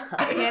 Who's that?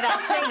 You know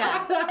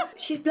that singer?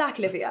 She's black,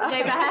 Olivia.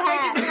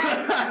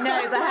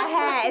 No, but her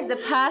hair is the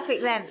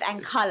perfect length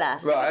and colour.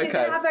 Right, She's okay.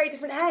 going to have very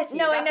different hair to you.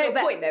 No, I That's know, your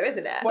but- point, though,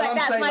 isn't it? Well, But I'm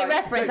that's saying, my like,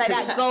 reference, like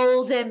that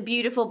golden,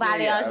 beautiful balayage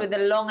Yeah. with the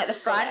long at the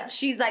front. Yeah.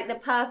 She's like the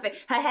perfect.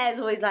 Her hair's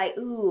always like,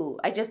 ooh,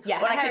 I just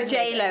Yeah, want her like hair a is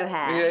J Lo amazing.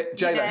 hair. Yeah,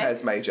 J-Lo you know?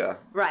 hair's major.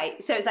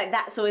 Right, so it's like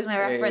that's always my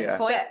reference yeah.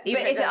 point. But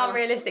even is it though-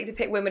 unrealistic to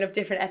pick women of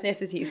different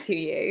ethnicities to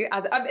you?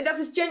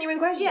 That's a genuine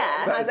question.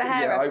 Yeah. As a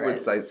hair yeah, I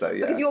reference. would say so,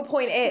 yeah. Because your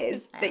point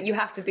is that you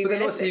have to be But then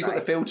realistic, also you've got the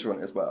right? filter on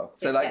it as well.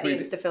 So It's like like the we,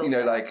 Insta you know,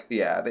 filter. like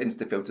yeah, the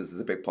Insta filters is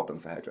a big problem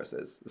for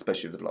hairdressers,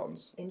 especially with the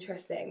blondes.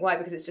 Interesting. Why?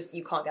 Because it's just,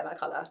 you can't get that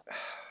colour.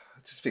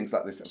 Just things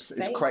like this. It's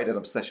fake. created an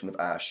obsession with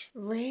ash,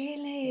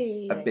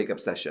 Really? a big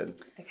obsession.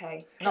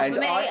 Okay. Not And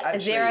for me, I actually-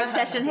 zero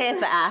obsession here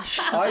for Ash.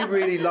 I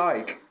really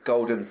like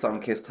golden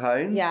sun-kissed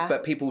tones, Yeah.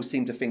 but people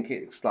seem to think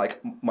it's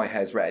like my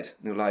hair's red.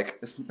 And you're like,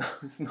 it's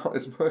not.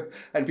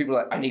 And people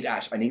are like, I need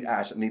ash. Okay.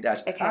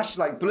 Ash,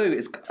 like blue,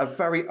 is a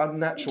very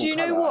unnatural. Do you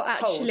know colour. what, It's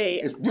cold. actually?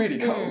 It's really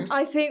cold.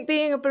 I think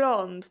being a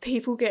blonde,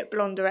 people get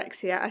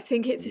blonderexia. I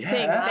think it's a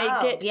thing. Yeah.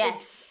 They get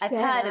Yes, I've heard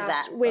of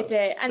that. obsessed with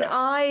it. And Obsessed.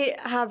 I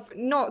have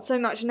not so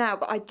much now,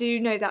 but I do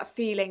know that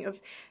feeling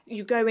of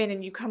you go in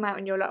and you come out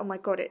and you're like, oh my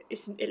God, it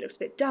looks a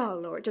bit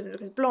dull, or it doesn't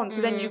look as blonde.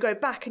 So then you go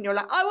back and you're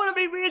like, I want to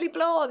be really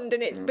blonde.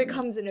 And it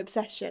becomes an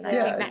obsession. I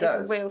Yeah, think it that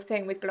is does. a real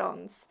thing with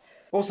blondes.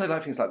 Also,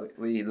 like things like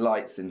the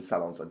lights in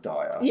salons are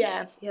dire.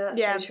 Yeah. Yeah, that's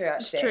so true,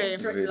 it's actually.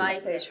 true. Really. Like-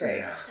 So true.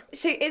 Yeah.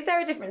 So is there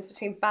a difference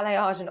between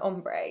balayage and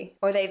ombre?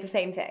 Or are they the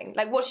same thing?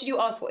 Like, what should you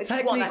ask for if you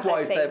want that kind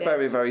of Technique-wise, they're faded?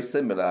 very, very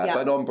similar. Yeah.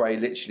 But an ombre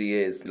literally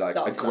is like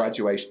Dark a side.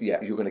 graduation.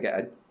 Yeah, you're going to get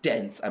a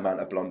dense amount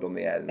of blonde on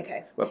the ends.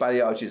 Okay. Where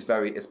balayage is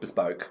it's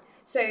bespoke.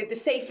 So the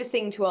safest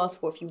thing to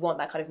ask for if you want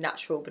that kind of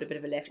natural but a bit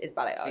of a lift is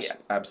balayage. Yeah,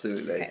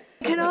 absolutely. Okay.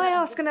 Can I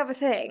ask another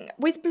thing?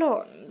 With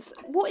blondes,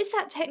 what is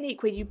that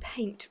technique where you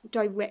paint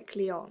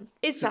directly on?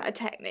 Is that a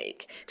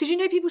technique? Because you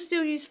know people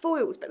still use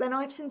foils, but then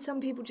I've seen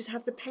some people just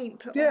have the paint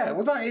put Yeah, on.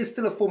 well, that is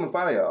still a form of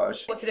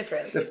balayage. What's the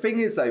difference? The thing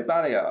is, though,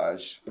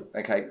 balayage,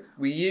 okay,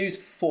 we use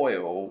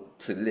foil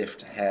to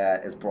lift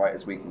hair as bright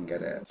as we can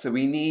get it. So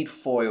we need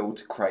foil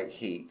to create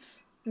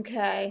heat.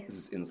 Okay. This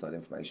is inside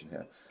information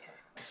here.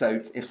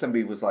 So if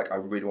somebody was like, I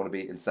really want to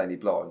be insanely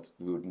blonde,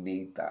 we would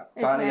need that.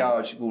 Okay.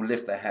 Balayage will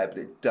lift their hair, but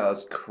it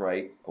does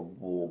create a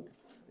warmth.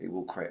 It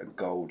will create a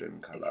golden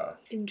colour.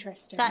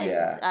 Interesting. That is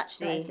Yeah.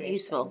 actually That is really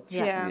useful.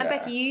 Yeah. And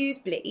Becky, you use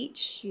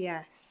bleach.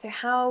 Yes. So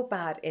how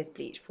bad is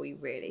bleach for you,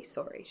 really?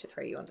 Sorry to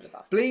throw you under the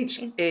bus.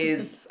 Bleach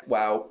is,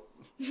 well,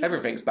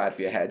 everything's bad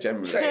for your hair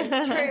generally. True.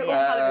 All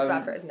colour is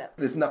bad for it, isn't it?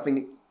 There's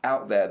nothing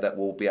out there that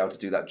will be able to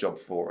do that job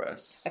for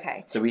us.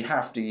 Okay. So we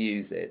have to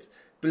use it.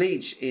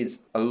 Bleach is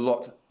a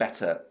lot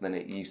better than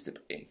it used to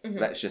be. Mm-hmm.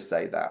 Let's just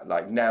say that.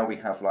 Like now we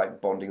have like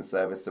bonding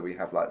service, so we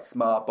have like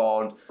Smart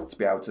Bond to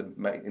be able to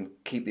make and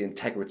keep the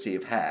integrity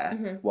of hair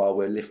Mm-hmm. while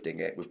we're lifting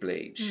it with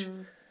bleach.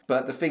 Mm.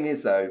 But the thing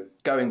is though,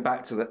 going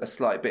back to a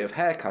slight bit of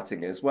hair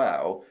cutting as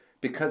well,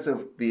 because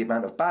of the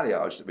amount of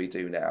balayage that we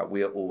do now,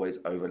 we are always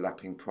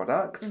overlapping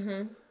products.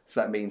 Mm-hmm. So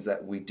that means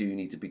that we do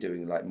need to be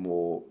doing like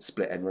more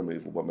split end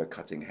removal when we're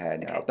cutting hair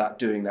now. Okay.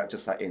 Doing that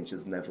just like inch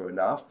is never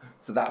enough.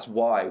 So that's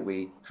why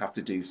we have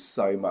to do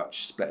so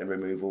much split end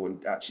removal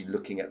and actually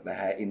looking at the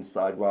hair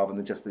inside rather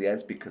than just the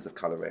ends because of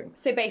colouring.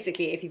 So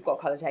basically, if you've got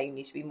coloured hair, you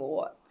need to be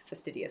more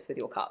fastidious with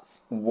your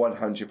cuts.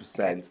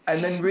 100%. And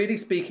then really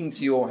speaking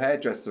to your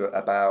hairdresser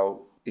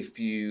about if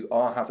you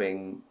are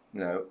having, you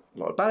know, a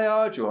lot of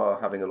balayage, you are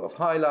having a lot of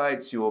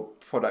highlights, your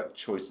product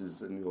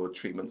choices and your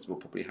treatments will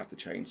probably have to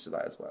change to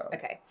that as well.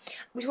 Okay.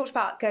 We talked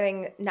about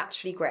going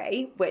naturally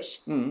grey,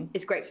 which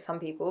is great for some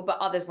people, but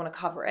others want to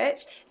cover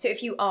it. So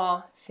if you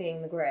are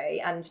seeing the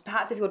grey, and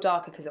perhaps if you're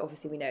darker, because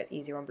obviously we know it's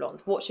easier on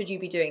blondes, what should you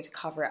be doing to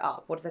cover it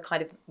up? What are the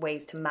kind of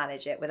ways to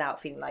manage it without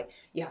feeling like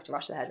you have to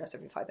rush the hairdresser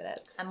every 5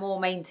 minutes? And more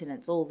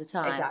maintenance all the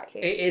time.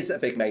 Exactly. It is a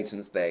big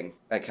maintenance thing,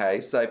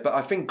 okay? So, but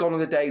I think gone are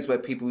the days where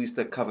people used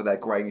to cover their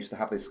grey and used to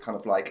have this kind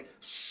of like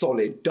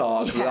solid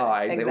dark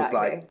line. It was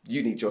like,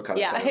 you need your colour.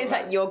 Yeah, tone, it's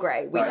right? like, you're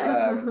grey.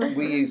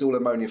 We use all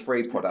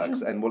ammonia-free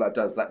products, and what that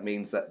does, that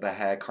means that the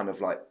hair kind of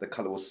like, the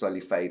colour will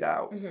slowly fade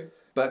out.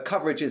 But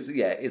coverage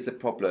is a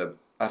problem.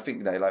 I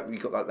think, like,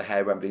 you've got like the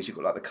hair remedies, you've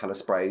got like the colour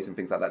sprays and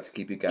things like that to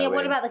keep you going. Yeah,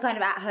 what about the kind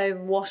of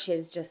at-home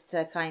washes just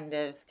to kind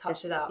of...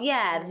 Touch it up.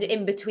 Yeah,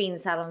 in between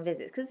salon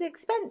visits, because it's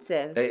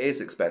expensive. It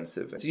is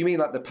expensive. So you mean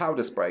like the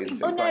powder sprays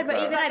and things like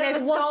that? Even like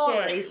those the wash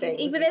mascara-y it.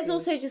 things But there's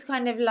also just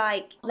kind of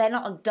like, they're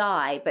not a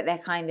dye, but they're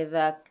kind of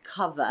a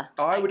cover.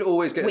 I would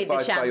always get with the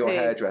advice by your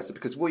shampoo. hairdresser,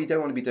 because what you don't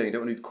want to be doing, you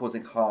don't want to be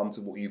causing harm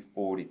to what you've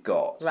already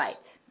got.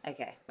 Right,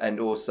 okay. And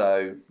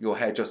also, your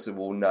hairdresser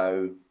will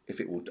know if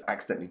it will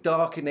accidentally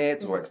darken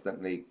it or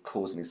accidentally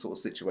cause any sort of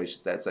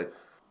situations there. So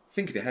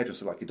think of your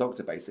hairdresser like your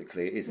doctor,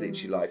 basically. It's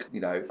literally like,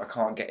 I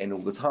can't get in all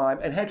the time.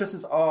 And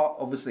hairdressers are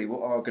obviously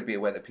going to be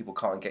aware that people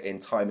can't get in.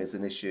 Time is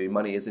an issue.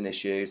 Money is an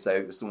issue. So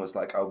it's almost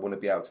like, I want to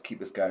be able to keep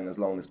this going as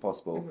long as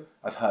possible.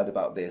 I've heard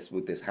about this.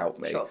 Would this help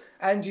me? Sure.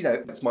 And,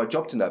 it's my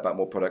job to know about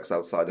more products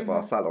outside of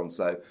our salon.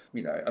 So,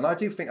 and I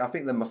think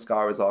the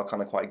mascaras are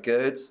kind of quite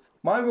good.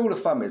 My rule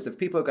of thumb is if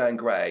people are going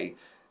grey,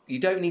 you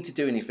don't need to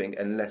do anything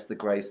unless the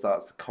grey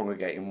starts to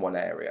congregate in one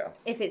area.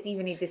 If it's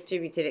evenly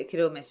distributed, it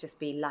could almost just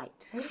be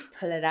light. Just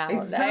pull it out.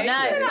 Exactly. No,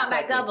 not Exactly.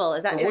 that double.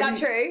 Is that Is that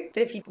true?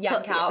 That if you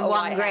yank out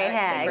one grey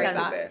hair, Grey's it a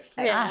goes myth.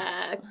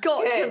 Yeah,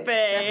 got to Good.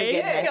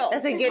 be.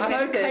 That's a good I'm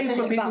myth. okay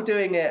for people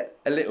doing it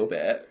a little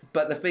bit,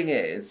 but the thing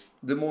is,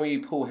 the more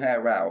you pull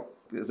hair out,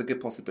 there's a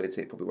good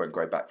possibility it probably won't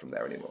grow back from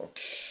there anymore.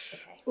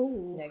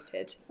 Ooh.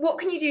 Noted. What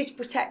can you do to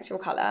protect your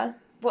colour?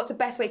 What's the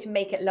best way to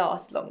make it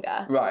last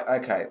longer? Right,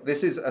 okay.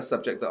 This is a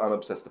subject that I'm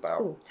obsessed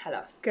about. Ooh, tell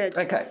us. Good.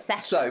 Okay,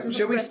 so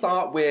shall we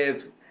start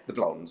with the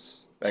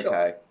blondes? Okay,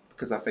 Sure.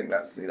 because I think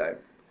that's,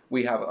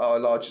 we have our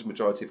largest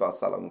majority of our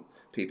salon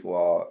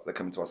people that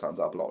come into our salons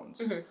are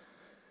blondes.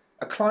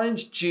 A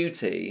client's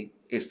duty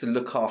is to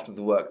look after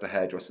the work the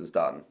hairdresser's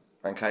done.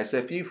 Okay, so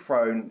if you've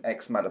thrown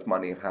X amount of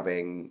money of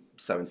having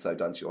so-and-so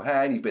done to your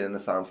hair and you've been in the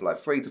salon for like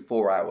 3 to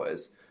 4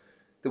 hours,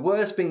 the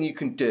worst thing you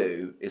can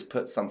do is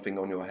put something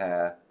on your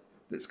hair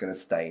that's going to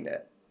stain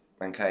it,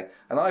 okay?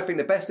 And I think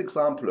the best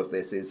example of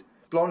this is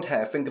blonde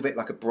hair. Think of it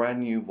like a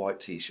brand new white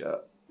t-shirt.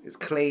 It's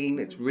clean,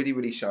 it's really,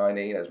 really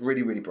shiny, it's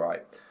really, really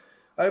bright.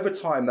 Over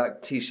time,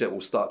 that t-shirt will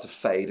start to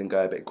fade and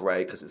go a bit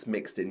grey because it's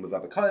mixed in with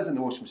other colours in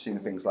the washing machine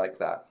and things like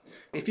that.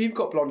 If you've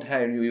got blonde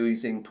hair and you're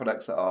using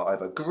products that are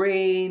either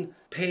green,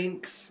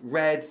 pinks,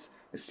 reds,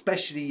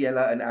 especially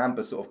yellow and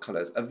amber sort of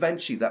colours,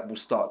 eventually that will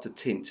start to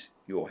tint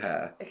your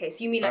hair. Okay,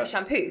 so you mean like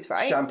shampoos,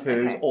 right?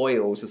 Shampoos, Okay.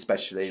 oils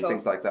especially, Sure. and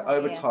things like that.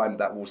 Over time,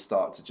 that will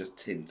start to just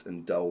tint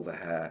and dull the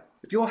hair.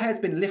 If your hair's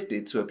been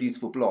lifted to a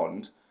beautiful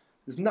blonde,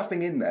 there's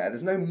nothing in there.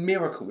 There's no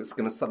miracle that's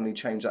going to suddenly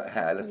change that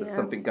hair unless there's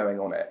something going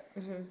on it.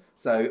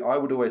 So I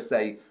would always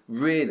say,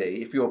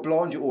 really, if you're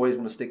blonde, you always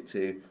want to stick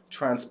to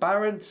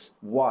transparent,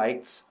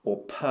 white, or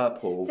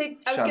purple So I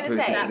was going to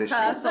shampoos say, and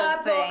conditioners.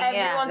 purple, thing, everyone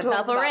yeah, the talks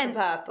purple about rinse. the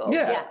purple.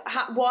 Yeah.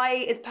 Why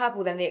is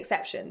purple then the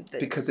exception?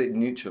 Because it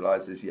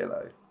neutralises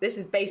yellow. This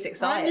is basic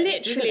science. I'm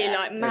literally isn't it?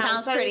 like mad.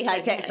 Sounds pretty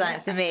high-tech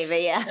science to me,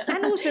 but yeah.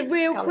 And also,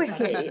 real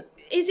quickly,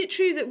 is it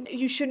true that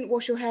you shouldn't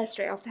wash your hair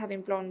straight after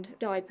having blonde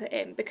dye put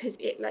in because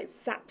it like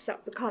saps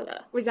up the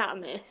colour? Was that a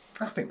myth?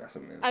 I think that's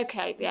something.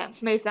 Okay, yeah,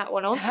 move that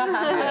one on.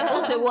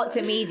 Also, what's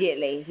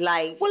immediately?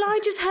 Like, Well, I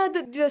just heard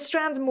that the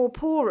strands are more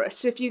porous,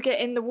 so if you get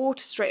in the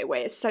water straight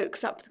away, it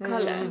soaks up the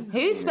colour.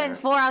 who spends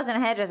 4 hours in a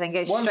hairdresser and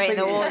goes One straight in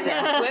the thing- water?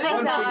 One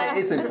thing that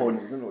is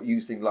important is not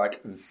using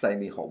like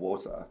insanely hot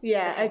water.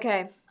 Yeah,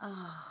 okay.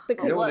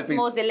 Because You don't want What's to be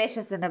more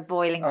delicious than a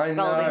boiling, I scalding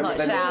know, hot but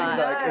then shower? you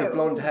think, like with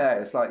blonde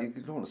hair, it's like you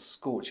don't want to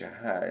scorch your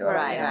hair. Like,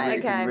 Right, right,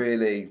 it can okay.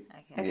 really.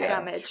 Okay. Yeah.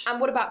 damage. And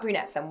what about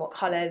brunettes then? What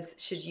colours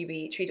should you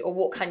be treated, or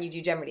what can you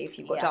do generally if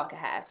you've got darker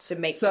hair to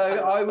make? the So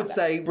colour I last would longer?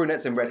 say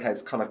brunettes and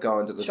redheads kind of go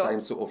under the Sure.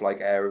 same sort of like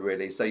area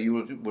really. So you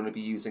would want to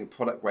be using a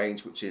product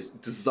range which is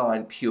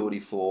designed purely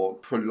for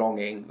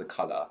prolonging the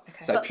colour.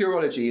 So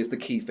Pureology is the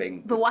key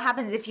thing. But what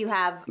happens if you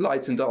have...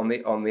 Lightened on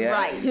the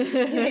Right. ends.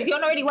 Because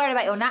you're not really worried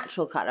about your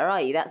natural colour,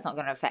 are you? That's not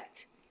going to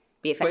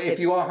be But affected.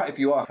 if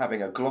you are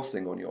having a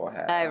glossing on your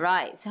hair, Oh,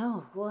 right.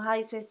 So, well, how are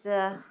you supposed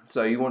to...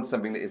 so you want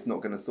something that is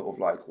not going to sort of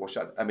like wash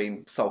out. I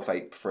mean,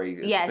 sulfate free.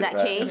 Yeah, is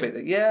that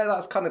key? Yeah,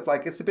 that's kind of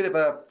like, it's a bit of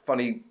a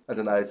funny, I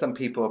don't know, some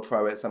people are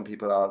pro it, some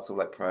people aren't sort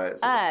of like pro it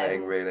sort of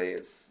thing, really.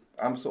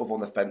 I'm sort of on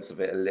the fence of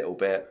it a little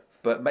bit,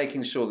 but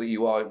making sure that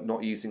you are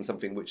not using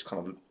something which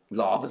kind of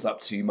lavas up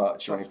too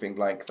much or anything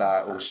like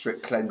that, or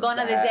strict cleanses. Gone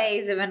are the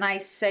days of a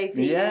nice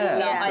soapy...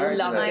 Yeah, I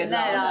love exactly. it.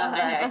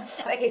 I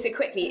know. Okay, so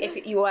quickly,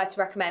 if you were to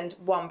recommend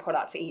one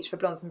product for each, for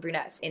blondes and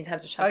brunettes, in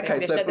terms of shampoo Okay,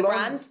 and so conditioner,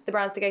 blonde- the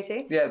brands to go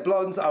to? Yeah,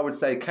 blondes, I would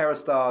say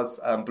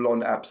Kerastars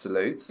Blonde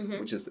Absolute,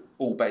 Mm-hmm. which is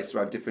all based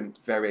around different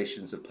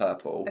variations of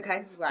purple.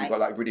 Okay, So you've got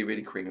like really,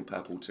 really cream and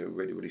purple to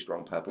really, really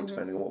strong purple,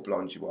 depending on what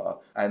blonde you are.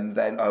 And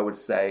then I would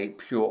say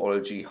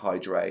Pureology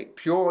Hydrate.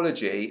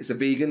 Pureology is a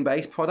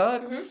vegan-based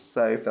product,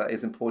 so if that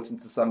is important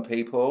to some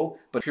people,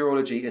 but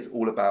Pureology is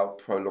all about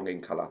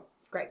prolonging colour.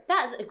 Great.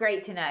 That's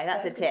great to know.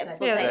 That's a tip. know.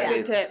 We'll Yeah, take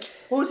that's a that. good tip.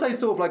 Also,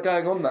 sort of like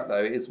going on that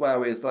though, as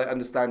well, is like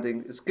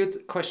understanding. It's a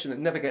good question that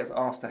never gets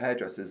asked to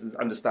hairdressers is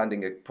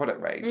understanding a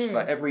product range.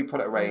 Like every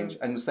product range,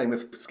 and the same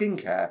with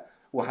skincare,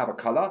 will have a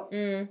colour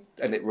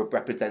and it will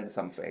represent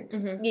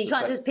something. You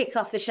can't just pick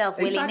off the shelf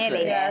Exactly.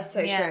 willy-nilly. Yeah,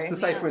 so true. So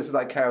say, for instance,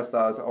 like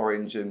Kerastars,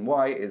 orange and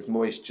white is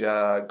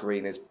moisture,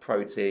 green is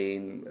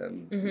protein,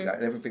 and, you know,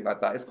 and everything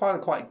like that. It's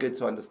quite good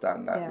to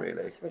understand that,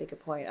 really. That's a really good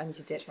point. I need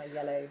to ditch my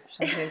yellow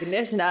shampoo and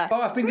conditioner.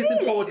 But I think it's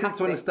important Has to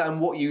to be.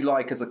 understand what you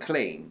like as a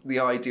clean. The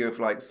idea of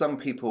like some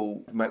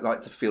people might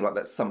like to feel like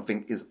that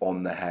something is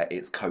on their hair,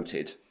 it's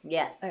coated.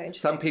 Yes. Oh,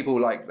 interesting. Some people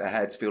like their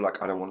hair to feel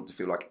like I don't want it to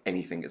feel like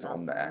anything is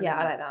on there. Yeah,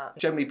 I like that.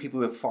 Generally, people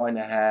with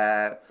finer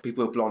hair,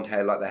 people with blonde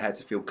hair, like their hair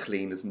to feel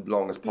clean as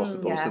long as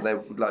possible. yeah. So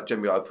they're like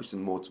generally, I push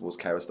them more towards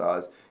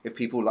Kerastars. If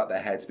people like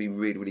their hair to be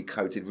really, really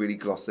coated, really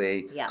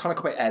glossy, Yeah. kind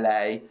of quite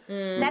LA.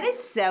 That is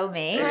so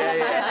me.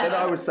 Yeah. Then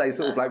I would say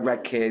sort of like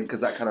Redkin because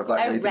that kind of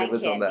like Oh, really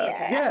delivers on Redkin,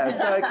 there. yeah.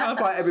 So kind of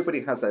like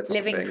everybody has their type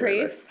Living of thing,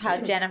 proof. How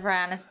Jennifer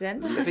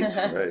Aniston. Really.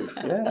 Living proof.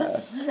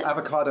 Yeah.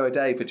 Avocado a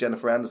day for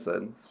Jennifer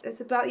Anderson.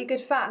 It's about your good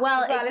fats.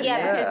 Well, as well, isn't yeah,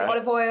 it? because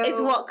Olive oil. It's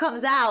what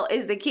comes out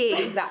is the key.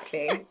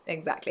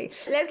 Exactly.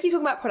 Let's keep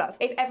talking about products.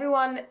 If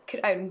everyone could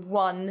own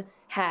one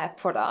hair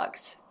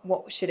product,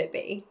 what should it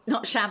be?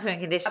 Not shampoo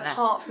and conditioner.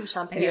 Apart from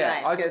shampoo.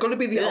 Yeah, Right. it's got to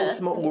be the Ugh.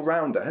 ultimate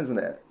all-rounder, hasn't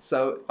it?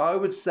 So I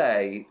would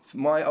say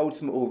my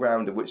ultimate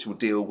all-rounder, which will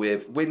deal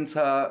with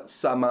winter,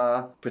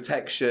 summer,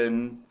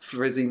 protection,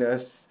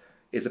 frizziness,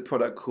 is a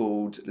product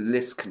called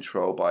List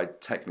Control by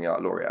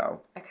Techniart L'Oreal.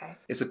 Okay.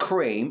 It's a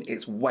cream,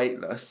 it's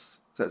weightless,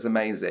 so it's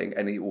amazing,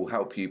 and it will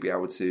help you be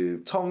able to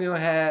tong your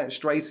hair,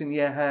 straighten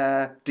your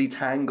hair,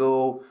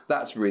 detangle.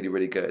 That's really,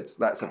 really good.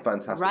 That's a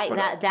fantastic Write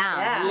product. that down.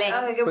 Yeah, List.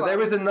 that's a good But one.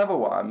 there is another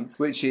one,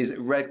 which is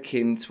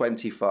Redkin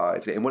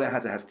 25. And what it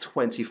has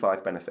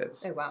 25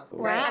 benefits. Oh, wow.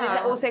 Wow. And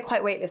it's also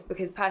quite weightless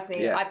because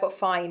personally, Yeah. I've got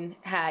fine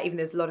hair, even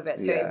though there's a lot of it,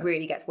 so Yeah. it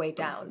really gets weighed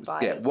down by...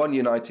 Yeah, One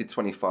United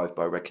 25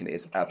 by Redkin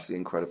is absolutely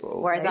incredible.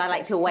 Whereas I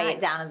like to weigh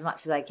it Thanks. down as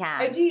much as I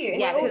can. Oh, do you?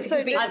 And Yeah, it's because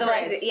also different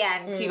otherwise, frizz.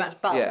 and too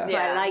much bulk. Yeah. So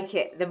I like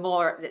it the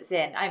more that's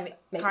in. I'm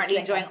Makes currently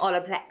it slicker. enjoying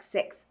Olaplex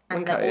 6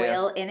 and Okay, the yeah.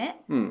 oil in it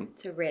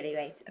to really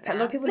weight it A lot of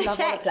down. people love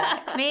Check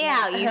Olaplex. me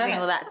out using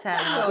all that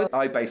term.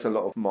 I base a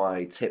lot of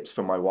my tips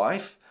from my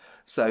wife.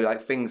 So,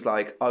 like, things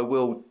like I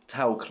will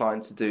tell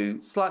clients to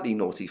do slightly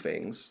naughty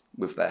things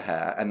with their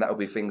hair, and that will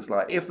be things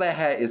like if their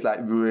hair is like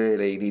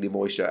really needing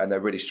moisture and they're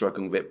really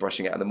struggling with it,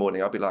 brushing it in the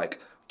morning, I'll be like,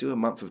 do a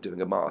month of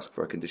doing a mask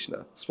for a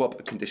conditioner. Swap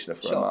a conditioner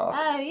for a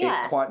mask. Oh, yeah.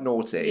 It's quite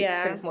naughty,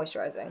 Yeah. But it's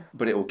moisturising.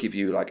 but it will give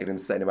you like an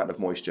insane amount of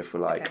moisture for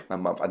like a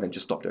month, and then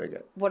just stop doing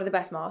it. What are the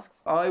best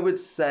masks? I would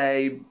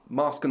say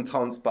Mask and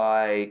Tons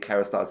by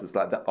Kerastars is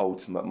like the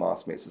ultimate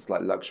mask mix. It's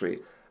like luxury.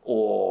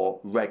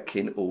 Or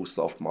Redkin All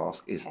Soft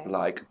Mask is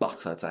like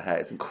butter to hair.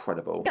 It's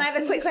incredible. Can I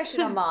have a quick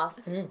question on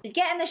masks? You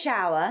get in the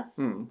shower,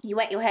 you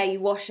wet your hair, you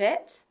wash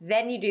it,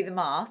 then you do the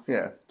mask.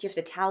 Yeah. Do you have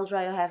to towel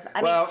dry your hair?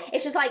 I Well- mean,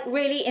 it's just like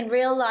really in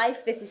real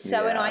life, this is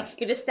so Yeah. annoying.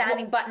 You're just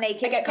standing butt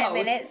naked I get for 10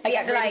 cold. minutes. I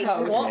get You're really like,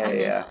 cold. what?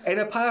 Yeah. In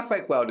a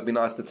perfect world, it'd be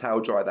nice to towel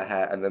dry the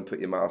hair and then put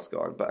your mask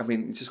on. But I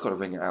mean, you just got to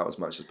wring it out as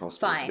much as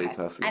possible Fine. to be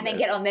perfectly And then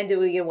honest. get on, then do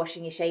all your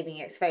washing, your shaving,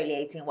 your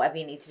exfoliating, whatever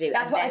you need to do.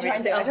 That's and what I then try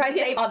and do. I rinse try and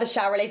off. save other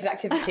shower-related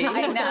activities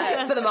I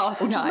know. for the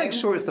mask Well, just time. make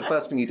sure it's the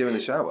first thing you do in the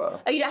shower.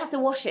 Oh, you don't have to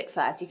wash it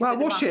first. You can Well, put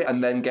the wash mask- it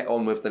and then get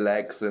on with the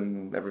legs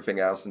and everything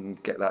else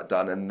and get that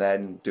done and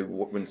then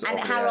rinse it And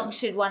off. how at the long end.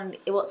 should one?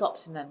 What's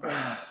optimum?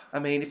 I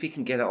mean, if you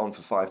can get it on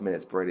for 5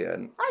 minutes,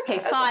 brilliant. Okay,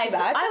 not 5. too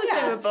bad. I was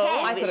That's doing doable.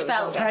 10, I which thought it was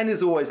felt. longer. 10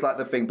 is always like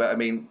the thing, but I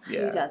mean,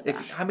 yeah. Who does that?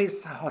 I mean,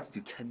 it's so hard to do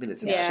 10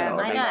 minutes in the Yeah,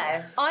 shower. I mean,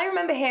 know. I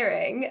remember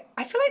hearing,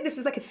 I feel like this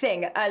was like a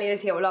thing earlier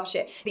this year or last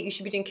year, that you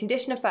should be doing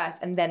conditioner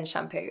first and then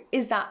shampoo.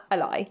 Is that a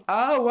lie?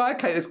 Oh, well,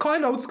 okay. It's quite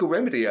an old school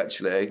remedy,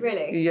 actually.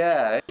 Really?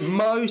 Yeah.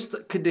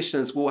 Most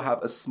conditioners will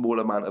have a small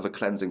amount of a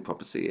cleansing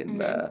property in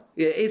there.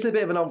 It is a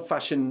bit of an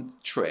old-fashioned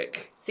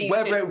trick. So you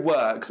Whether should- it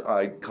works,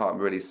 I can't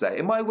really say.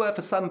 It might work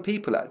for some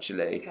people, actually.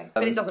 Okay.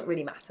 But it doesn't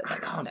really matter. I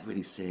can't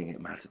really seeing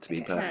it matter, to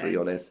be perfectly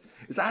honest.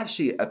 It's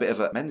actually a bit of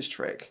a men's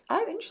trick.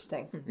 Oh,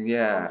 interesting.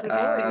 Yeah. So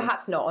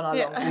perhaps not on our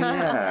long.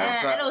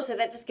 yeah. And also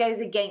that just goes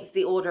against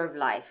the order of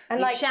life. And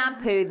You like-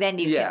 shampoo, then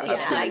you Yeah,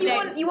 condition. absolutely.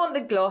 Like, You want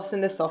the gloss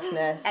and the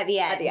softness At the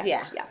end, yeah.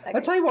 okay.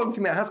 I'll tell you one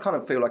thing that has kind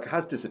of feel like it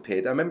has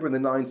disappeared. I remember in the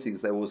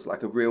 90s there was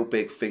like a real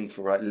big thing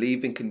for like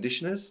leave-in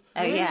conditioners.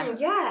 oh yeah.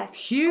 Yes.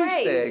 Huge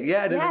sprays. thing,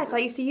 yeah. Yes, I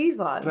used to use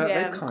one. But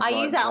Yeah. they've kind of I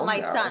like use that on gone my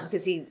now. son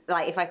because he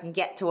like if I can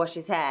get to wash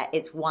his hair,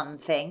 it's one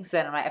thing. So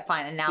then I'm like,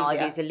 fine, and now I'll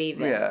easier. use a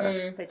leave-in.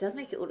 Yeah. But it does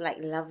make it all like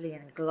lovely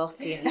and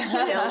glossy and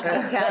silky.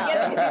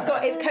 Yeah, because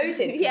it's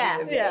coated. Yeah,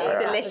 presumably. yeah, That's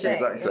the delicious. thing.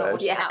 Exactly. You're not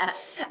washing it Yeah.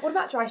 out. What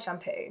about dry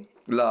shampoo?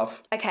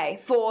 Love. Okay,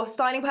 for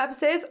styling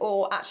purposes,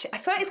 or actually, I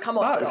feel like it's come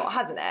off a Both. lot,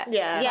 hasn't it?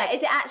 Yeah. Yeah,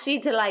 it's actually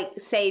to like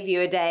save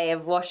you a day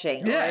of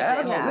washing. or Yeah, is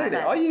it absolutely.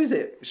 just, I use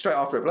it straight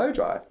after a blow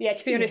dry. Yeah,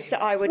 to be honest,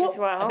 I would as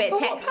well. a bit of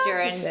For what texture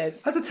and purposes?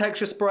 As a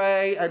texture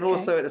spray, and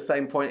also at the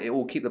same point, it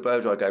will keep the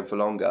blow dry going for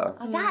longer.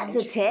 oh, that's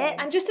a tip.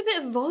 And And just a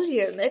bit of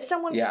volume. If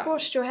someone Yeah.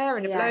 squashed your hair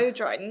in a blow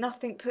dry,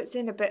 nothing puts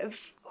in a bit of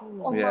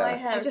on my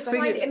hair. I just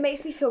find it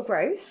makes me feel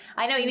gross.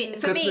 I know what you mean.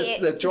 For me,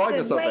 the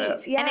dryness the of weight,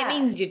 it. yeah. and it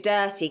means you're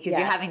dirty because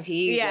you're Yes. having to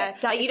use Yeah,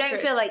 it. that Like, you is don't true.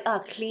 feel like,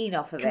 oh, clean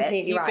off of it.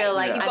 Completely You right. feel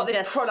like You've I'm got this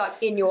just,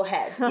 product in your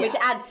head. which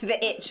adds to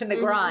the itch and the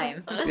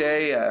grime.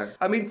 Yeah.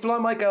 I mean, for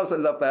like my girls that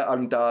love their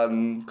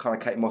undone, kind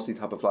of Kate Mossy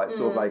type of like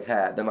sort of like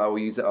hair, then I will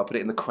use it. I'll put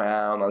it in the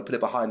crown. I'll put it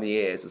behind the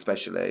ears,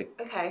 especially.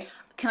 Okay.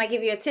 Can I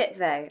give you a tip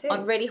though?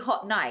 On really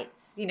hot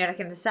nights, you know, like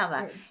in the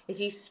summer, if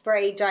you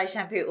spray dry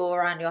shampoo all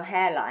around your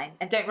hairline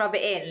and don't rub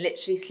it in,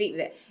 literally sleep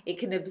with it, it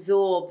can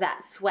absorb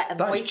that sweat and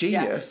That's moisture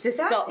genius. to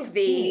That stop is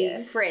the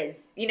genius. frizz.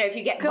 You know, if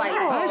you get quite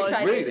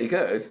That's really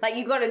good. Like,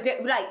 you've got to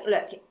do, like,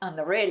 look, on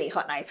the really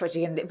hot nights, what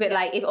you're going to do. But,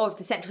 like, if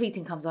the central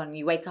heating comes on,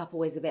 you wake up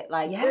always a bit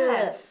like,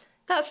 Yes.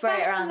 That's spray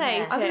it around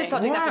there. fascinating. I'm going to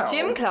start doing that for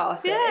Wow. gym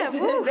classes. Yeah,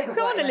 woo,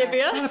 go on,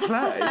 Olivia.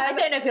 I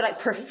don't know if you're, like,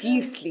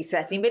 profusely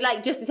sweating, but,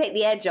 like, just to take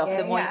the edge off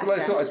the moisture. Well,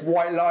 it's sort of this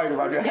white line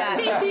around your head.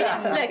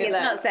 Look, it's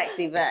not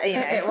sexy, but, you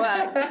know. It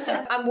works.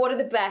 And what are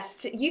the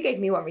best? You gave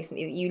me one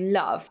recently that you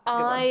love. It's a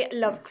good one. I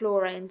love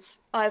Chlorines.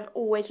 I've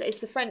always, it's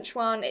the French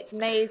one, it's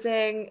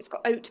amazing, it's got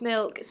oat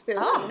milk, it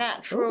feels really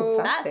natural.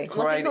 fancy. What's it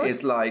Crane called?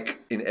 is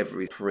like in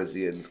every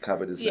Parisian's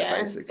cupboard, isn't Yeah.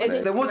 it, basically? It's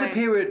There was a great.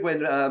 period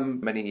when,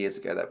 many years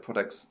ago, that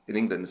products in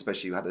England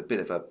especially had a bit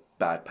of a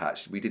bad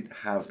patch. We didn't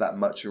have that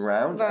much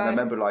around. And I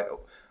remember, like,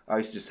 I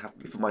used to just have,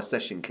 for my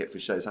session kit for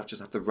shows, I just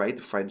have to raid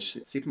the French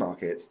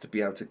supermarkets to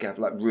be able to get,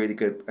 like, really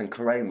good, and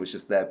Crane was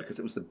just there because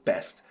it was the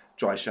best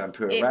dry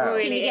shampoo around.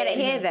 really Can you get it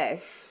here, is. though?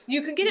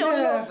 You can get it on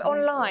a lot of,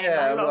 online, Yeah,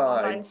 like, a lot of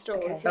online. online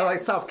stores. So, like,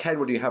 South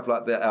Kenwood, you have,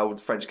 like, the old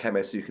French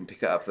chemist, so you can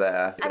pick it up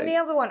there. And the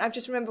other one, I've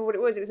just remembered what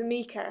it was. It was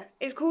Amika.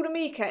 It's called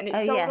Amika, and it's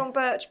Oh, sold yes. on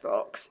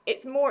Birchbox.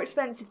 It's more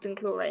expensive than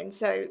Chlorine,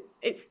 so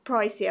it's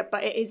pricier,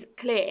 but it is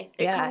clear.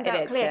 It Yeah, comes it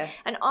out is clear. clear.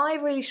 And I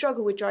really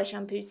struggle with dry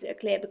shampoos that are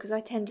clear because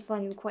I tend to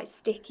find them quite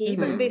sticky.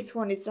 But this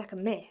one is like a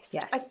mist.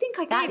 Yes. I think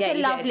I That's gave a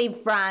it. lovely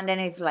brand, and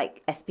it's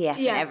like SPF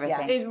and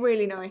everything. It's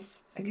really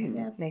nice. Okay,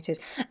 noted.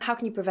 How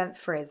can you prevent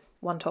frizz?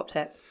 One top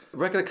tip.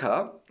 Regular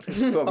cut. Is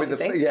probably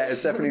Obviously.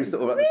 it's definitely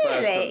sort of like the first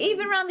one. Really?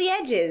 Even around the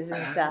edges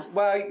and stuff?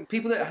 Well,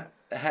 people that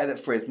hair that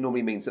frizz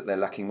normally means that they're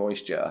lacking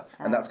moisture,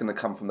 and that's going to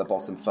come from the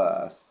bottom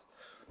first.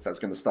 So it's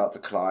going to start to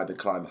climb and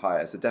climb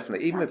higher. So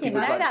definitely, even with You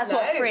people know with, like, that's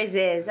what frizz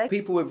is. Okay.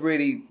 people with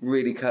really,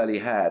 really curly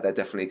hair, they're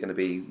definitely going to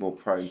be more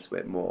prone to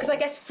it more. Because I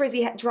guess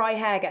dry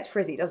hair gets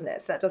frizzy, doesn't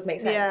it? So that does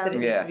make sense. Yeah. That it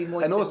needs to be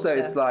moistened. and also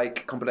it's like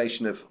a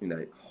combination of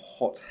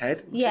hot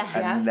head,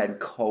 and then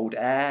cold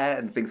air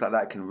and things like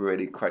that can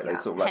really create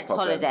those sort of like Hence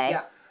problems. holiday.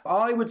 Yeah.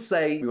 I would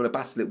say we want to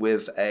battle it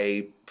with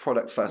a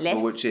product first of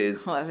all, List, which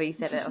is whatever you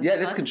said it. yeah,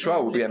 list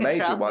control would be a List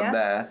major control, one yeah.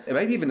 there. And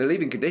maybe even a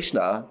leave-in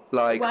conditioner,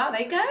 like Wow,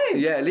 there you go.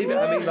 yeah, leave it.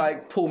 I mean,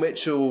 like Paul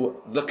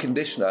Mitchell, the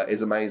conditioner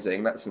is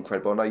amazing. That's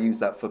incredible, and I use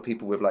that for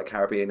people with like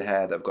Caribbean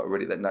hair that have got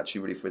that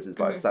naturally really frizzes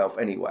by itself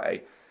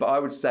anyway. But I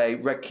would say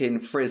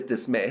Redken Frizz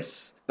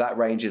Dismiss. That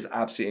range is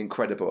absolutely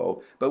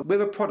incredible. But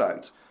with a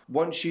product,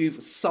 once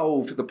you've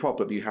solved the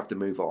problem, you have to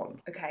move on.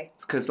 Okay.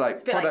 Because like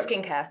It's a bit like products,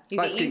 skincare. You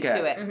get used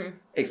to it.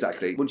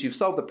 Exactly. Once you've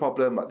solved the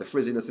problem, like the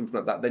frizziness, something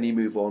like that, then you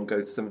move on, go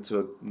to something to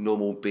a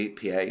normal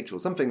pH or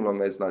something along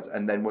those lines,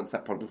 and then once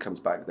that problem comes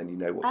back, then you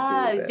know what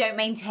to do with it. Don't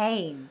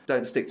maintain.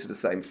 Don't stick to the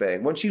same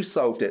thing. Once you've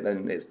solved it,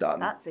 then it's done.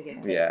 That's a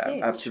good tip Yeah,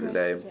 too.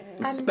 absolutely.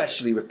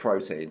 Especially with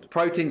protein.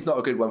 Protein's not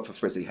a good one for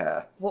frizzy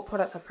hair. What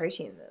products have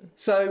protein in them?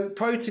 So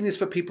protein is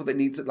for people that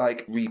need to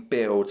like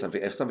rebuild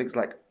something. If something's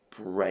like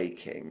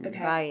breaking, Oh,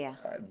 yeah.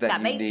 then That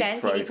you makes need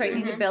sense. You need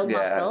protein to build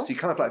muscle. So you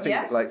kind of like think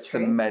Yes, like true.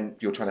 cement.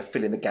 You're trying to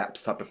fill in the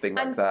gaps, type of thing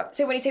like that.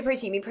 So when you say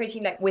protein, you mean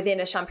protein like within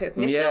a shampoo or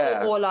conditioner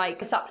Yeah. or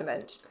like a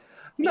supplement?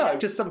 No,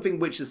 just something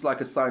which is like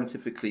a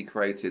scientifically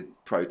created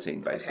protein,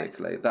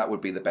 basically. That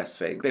would be the best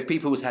thing. If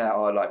people's hair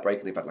are like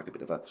breaking, they've had like a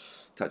bit of a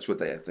touch wood,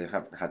 they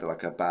have had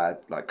like a bad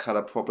like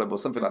colour problem or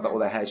something like that, or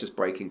their hair's just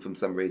breaking from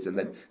some reason,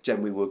 then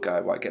generally we'll go,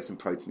 right, get some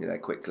protein in there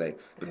quickly.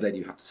 But then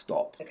you have to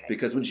stop.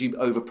 Because once you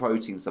over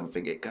protein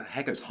something,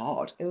 hair goes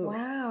hard.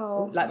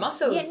 Wow. Like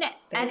muscles. Yeah,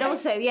 and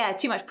also,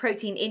 too much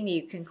protein in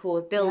you can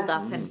cause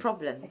build-up and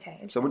problems.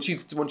 Okay. So once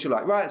you're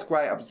like, right, it's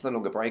great, I'm no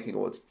longer breaking,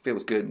 or it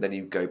feels good, and then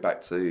you go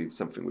back to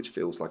something which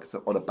feels like it's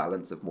on a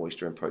balance of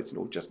moisture and protein,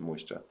 or just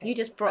moisture. You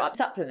just brought up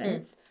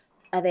supplements.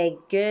 Are they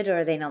good or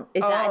are they not?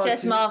 Is that Oh,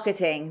 just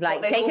marketing?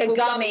 Like, those take a awful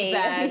gummy.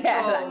 gummy bears.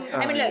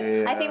 I mean, look,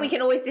 yeah. I think we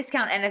can always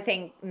discount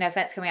anything, no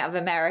offense, coming out of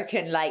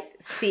American, like,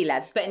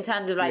 celebs. But in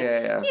terms of, like,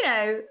 you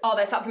know... Are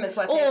there supplements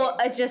worth Or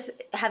taking? just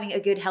having a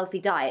good, healthy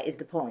diet is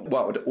the point.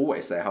 Well, I would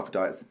always say healthy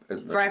diet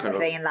is For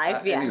everything in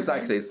life, yeah.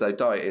 Exactly. So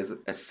diet is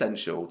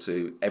essential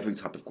to every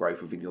type of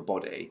growth within your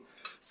body.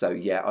 So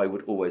yeah, I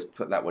would always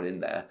put that one in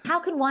there. How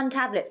can one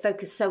tablet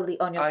focus solely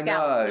on your I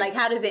scalp? know. Like,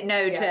 how does it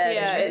know to...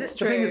 Yeah, it's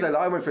The thing true. is, though,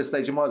 I went through a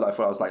stage in my life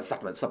where I was like,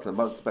 supplement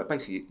months, but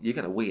basically you're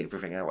going to wee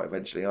everything out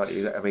eventually, aren't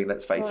you? I mean,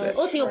 let's face it.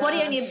 Also, your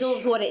body only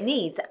absorbs what it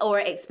needs, or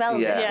it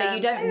expels Yeah. it, so Yeah.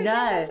 you don't Oh, know.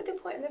 that's a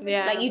good point.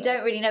 Yeah. Like, you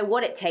don't really know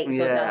what it takes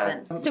or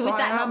doesn't. So would I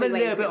that not am be a where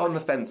little you bit put on the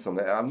fence on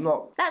it. I'm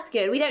not. That's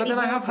good. We don't But need then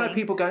I more have heard things.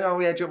 people going, "Oh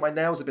yeah, my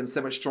nails have been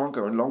so much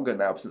stronger and longer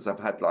now since I've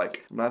had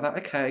like." I'm like,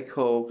 "Okay,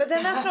 cool." But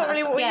then that's not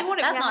really what Yeah, you want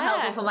in that's your not hair.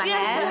 helpful for my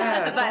hair.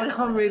 Yeah, so I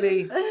can't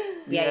really.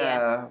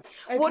 Yeah.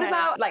 What Okay.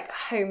 about like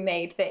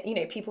homemade thing? You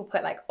know, people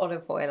put like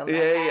olive oil on Yeah,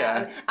 their hair yeah.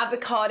 and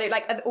avocado,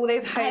 like all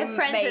those I have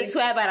friends that homemade.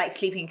 swear by like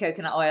sleeping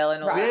coconut oil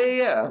and all Right. that.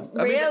 Yeah.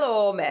 I mean, Real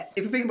or myth?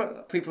 if you think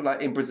about people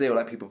like in Brazil,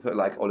 like people put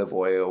like olive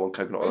oil and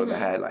coconut oil in their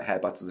hair, like hair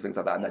butters and things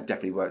like that, and that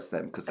definitely works for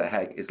them because their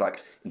hair is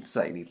like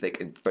insanely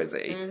thick and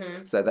frizzy.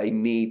 So they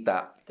need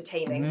that The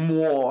taming.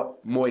 more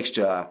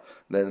moisture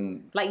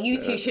than. Like you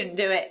two shouldn't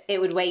do it; it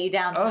would weigh you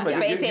down. Oh too my much. god,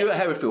 But if your it,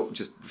 hair would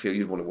feel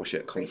you'd want to wash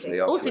it constantly.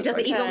 also, afterwards, does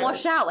it even basically.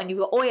 wash out when you've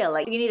got oil?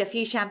 Like you need a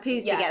few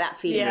shampoos Yeah. to get that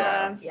feeling.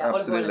 Yeah. Yeah, olive oil in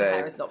Absolutely. the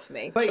hair is not for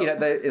me. But you know,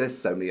 there's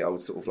so many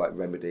old sort of like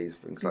remedies,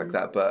 things like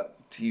that. But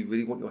do you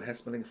really want your hair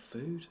smelling of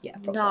food? Yeah,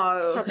 probably not.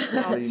 No.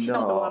 Probably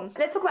Not the one. not.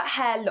 Let's talk about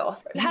hair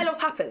loss. Hair loss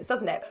happens,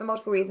 doesn't it, for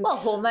multiple reasons? Well,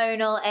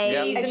 hormonal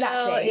age.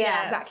 Exactly.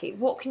 Yeah. Exactly.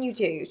 What can you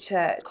do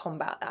to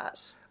combat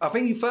that? I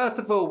think you first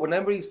of all,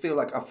 whenever you feel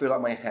like I feel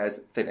like my hair's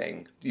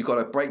thinning, you've got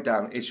to break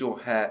down: is your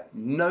hair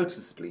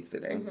noticeably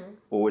thinning,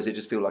 or is it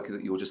just feel like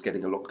that you're just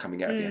getting a lot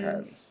coming out of your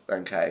hands?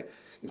 Okay.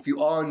 If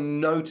you are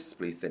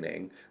noticeably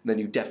thinning, then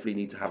you definitely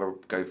need to have a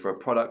go for a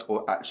product,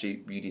 or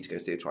actually you need to go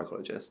see a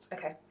trichologist.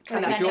 Okay.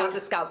 And And you're- that's a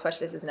scalp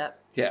specialist, isn't it?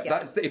 Yeah,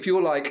 that's if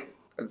you're like.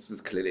 This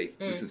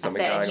is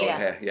something fetish, going on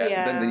yeah. here.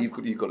 Yeah. Then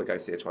you've got to go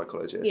see a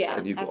trichologist, Yeah,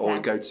 and okay. or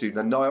go to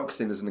the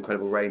Nioxin is an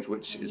incredible range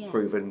which is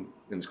proven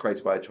and is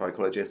created by a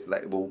trichologist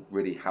that will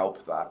really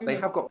help that. They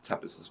have got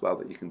tablets as well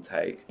that you can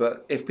take,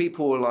 but if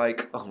people are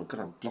like, oh my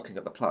god, I'm blocking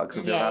up the plugs,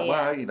 and feel Yeah, like, yeah.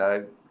 well, you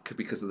know. Could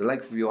be because of the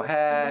length of your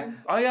hair.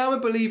 I am a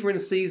believer in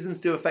seasons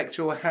do affect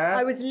your hair.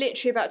 I was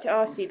literally about to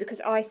ask you because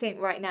I think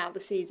right now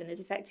the season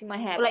is affecting my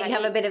hair. Like you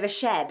have a bit of a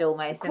shed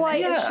almost. and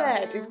quite then- a Yeah.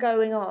 shed is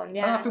going on. And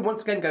I Yeah. think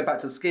once again, going back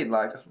to the skin,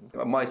 like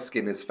my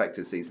skin is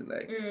affected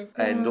seasonally,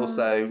 and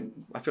also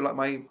I feel like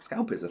my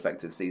scalp is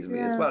affected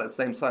seasonally as well at the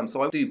same time.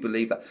 So I do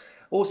believe that.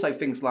 Also,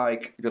 things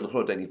like you've got a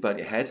holiday and you've burnt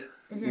your head.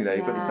 You know,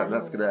 but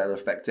that's going to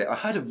affect it. I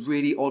heard a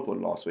really odd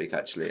one last week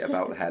actually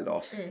about hair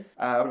loss,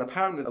 and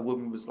apparently a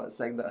woman was like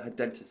saying that her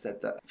dentist said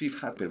that if you've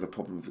had a bit of a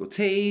problem with your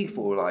teeth,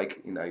 or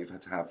like you know you've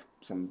had to have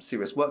some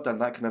serious work done,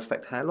 that can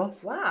affect hair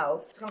loss. Wow.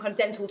 It's some kind of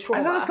dental trauma.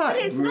 And I was like,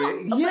 But it's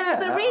not. yeah,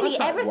 But I really, was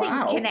like, everything's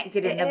wow.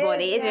 connected in the It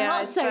body. is, It's yeah,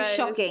 not I so suppose.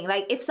 shocking.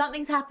 Like if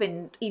something's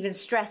happened, even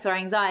stress or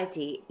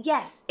anxiety,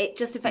 yes, it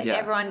just affects Yeah.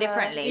 everyone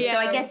differently. Yeah. So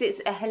I guess it's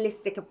a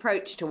holistic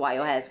approach to why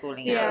your hair's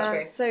falling out. Yeah.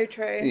 true. So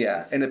true.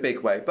 Yeah, in a big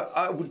way. But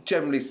I would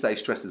generally say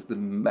stress is the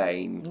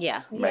main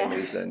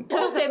reason.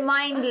 Also,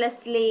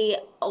 mindlessly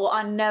or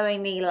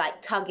unknowingly,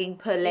 like tugging,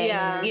 pulling.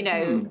 Yeah. You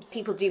know,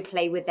 people do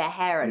play with their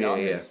hair a Yeah,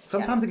 lot. yeah.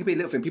 Sometimes it can be a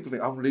little thing. People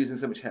think, oh, I'm losing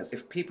so much hair.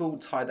 If people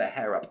tie their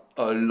hair up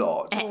a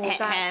lot, Oh,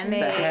 that's me.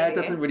 the hair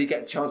doesn't really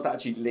get a chance to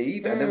actually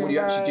leave. And then when you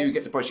actually do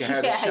get to brush your hair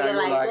in the Yeah, shower, you're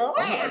you're like, like, oh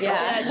my God.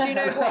 Yeah, do you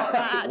know what?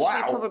 That actually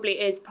Wow. probably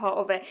is part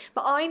of it.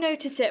 But I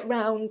notice it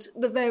round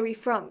the very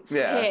fronts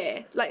Yeah.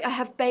 here. Like I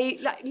have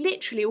like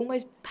literally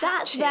almost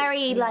That's patches.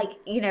 very like,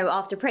 you know,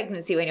 after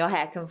pregnancy when your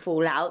hair can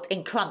fall out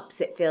in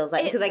clumps, it feels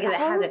like, because It's I guess it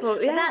has it. horrible,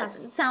 But yeah.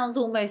 that sounds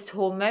almost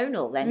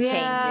hormonal then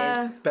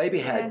changes. Baby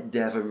hair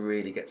never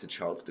really gets a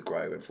chance to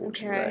grow,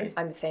 unfortunately. Okay.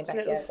 I'm the same, Becky.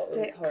 I've Little got all these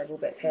sticks. horrible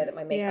bits here that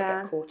my makeup Yeah.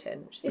 gets caught in.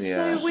 Which It's is Yeah.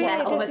 so weird,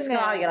 Yeah, or isn't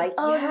mascara, it? you're like,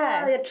 oh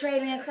Yes. no, you're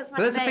trailing across my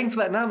But there's a face. thing for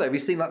that now, though. Have you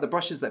seen like the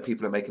brushes that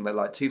people are making? They're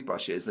like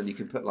toothbrushes, then you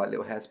can put like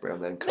little hairspray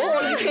on them.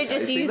 Or you could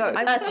just use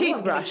a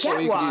toothbrush. Or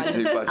you can use a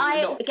toothbrush.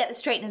 I get the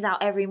straighteners out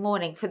every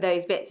morning for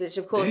those bits, which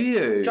of course Do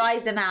you?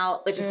 dries them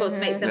out, which of course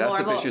makes them That's more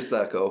a and more. vicious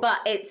circle. But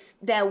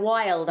they're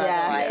wild Yeah,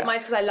 otherwise.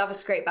 mine's because I love a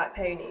straight back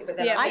pony, but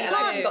then Yeah, I me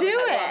can't too. do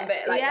One it.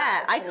 bit like Yeah,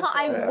 that. I It's can't.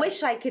 I awful.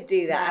 wish I could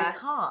do that. Yeah. I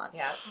can't.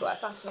 Yeah, it's worse.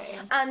 Fascinating.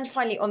 And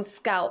finally, on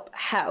scalp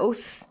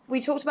health,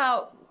 we talked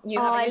about you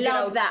Oh, having I a good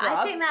love old that. scrub.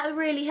 I think that would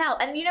really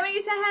help. And you know when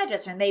you say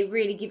hairdresser and they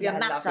really give you Yeah, a I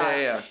love massage, that.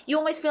 Yeah, yeah. you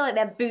almost feel like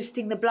they're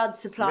boosting the blood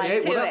supply Yeah,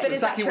 to well, that's it. But is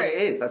that exactly what it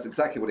true? is. That's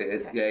exactly what it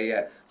is. Yeah,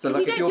 yeah. So Because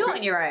you if don't do you're it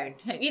on your own.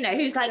 You know,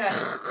 who's like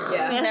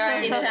Yeah. in their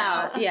own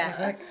shower.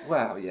 Yeah.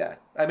 Wow, yeah.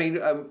 I mean,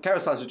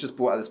 Kerastase has just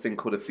brought out this thing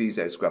called a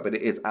Fusio scrub, and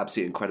it is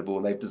absolutely incredible.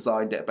 And they've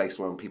designed it based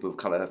on people with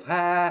colour of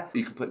hair.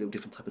 You can put little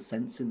different type of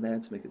scents in there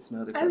to make it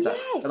smell different. Oh,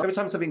 yes. And every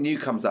time something new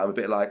comes out, I'm a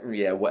bit like,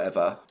 yeah,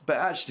 whatever. But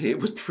actually,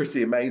 it was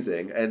pretty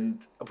amazing,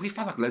 and we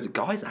found like loads of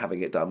guys are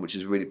having it done, which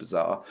is really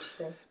bizarre.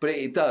 But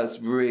it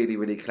does really,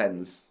 really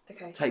cleanse.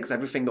 Okay. Takes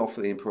everything off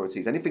the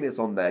impurities, anything that's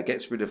on there,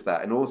 gets rid of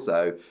that, and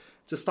also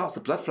just starts the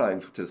blood flowing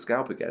to the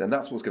scalp again, and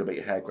that's what's going to make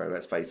your hair grow.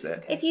 Let's face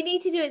it. If you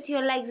need to do it to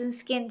your legs and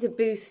skin to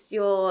boost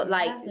your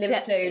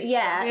lymph nodes.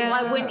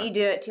 why wouldn't you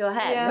do it to your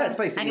head? Yeah. Let's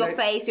face it, and your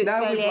face, you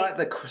now exfoliate. with like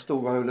the crystal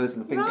rollers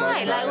and things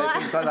Right, like that, like what?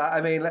 things like that.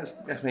 I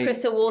mean,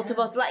 Crystal water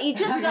bottle, like you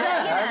just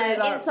gotta,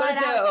 inside,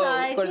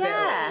 outside,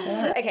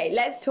 yeah. Okay,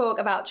 let's talk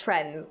about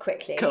trends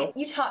quickly. Cool.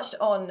 You touched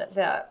on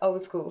the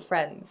old school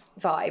Friends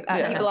vibe.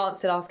 People aren't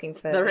still asking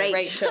for The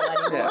Rachel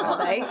anymore,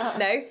 are they?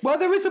 No? Well,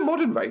 there is a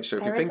modern Rachel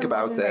if you think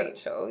about it.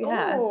 Rachel,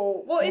 yeah.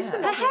 Oh, what is the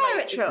Her hair,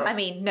 Rachel? I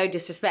mean, no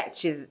disrespect,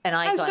 she's an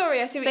icon.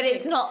 sorry, I see what but you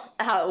it's mean. not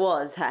how it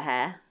was, her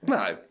hair.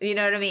 No. You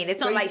know what I mean? It's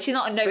not But like she's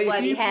not a But if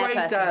noteworthy you hair break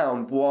person.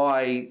 down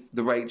why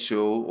the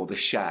Rachel or the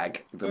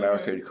shag, as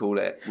America would call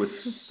it, was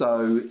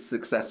so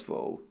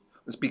successful,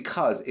 it's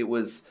because it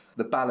was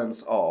the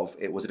balance of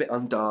it was a bit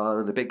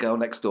undone, a bit girl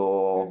next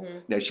door.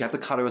 You know, she had the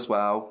colour as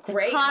well.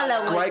 Great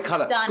Colour was Great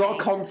colour, got a stunning.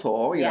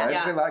 contour, you know, Yeah.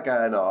 everything like that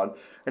going on,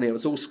 and it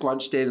was all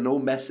scrunched in and all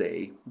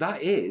messy.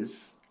 That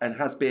is and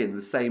has been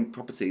the same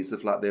properties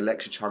of like the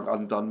Electra Chunk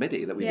undone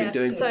midi that we've been Yes,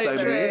 doing for so so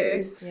true. many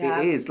years. Yeah.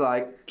 It is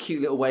like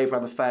cute little wave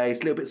around the face,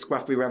 a little bit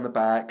scruffy around the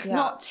back. Yeah.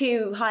 Not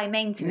too high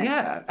maintenance.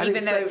 Yeah, and Even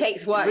it's though so- it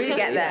takes work really, to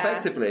get there.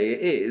 Effectively,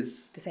 it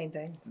is The same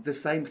thing. the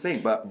same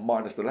thing, but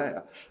minus the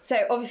layer. So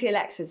obviously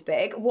Alexa's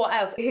big. What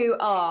else? Who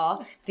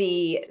are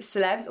the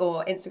celebs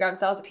or Instagram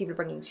stars that people are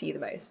bringing to you the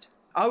most?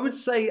 I would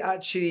say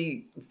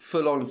actually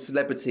full-on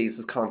celebrities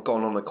has kind of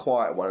gone on a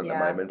quiet one at Yeah,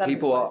 the moment. that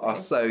People excites are me.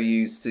 so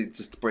used to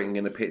just bringing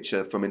in a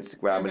picture from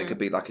Instagram and it could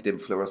be like an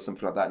influencer or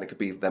something like that, and it could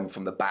be them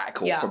from the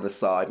back or Yeah. from the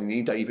side, and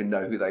you don't even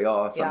know who they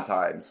are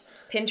sometimes.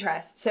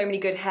 Pinterest. So many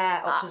good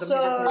hair options. So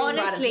on Pinterest. There's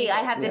random honestly, people. I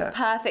have this Yeah.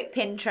 perfect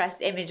Pinterest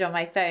image on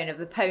my phone of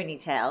the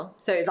ponytail.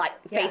 So it's like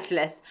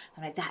faceless.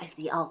 I'm like, that is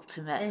the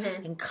ultimate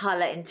in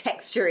colour, in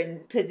texture,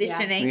 in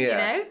positioning, you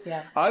know?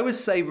 Yeah. I would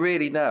say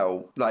really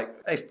now, like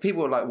if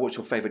people are like, what's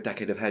your favourite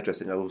decade of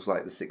hairdressing? It was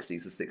like the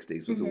 60s. The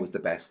 60s was always the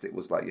best. It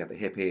was like you had the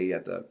hippie, you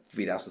had the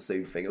Vidal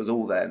Sassoon thing. It was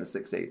all there in the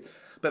 60s.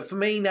 But for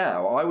me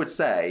now, I would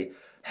say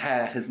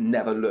hair has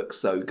never looked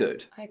so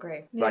good. I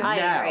agree. Like I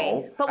now,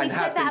 agree. But we and said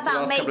has that been for the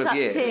about last couple of makeup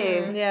years.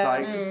 too. Yeah.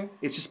 Like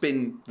it's just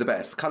been the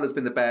best. Colour's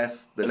been the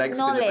best. The It's legs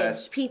have been the knowledge.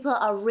 best. People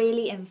are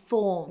really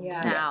informed Yeah.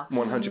 now.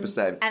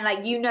 100%. And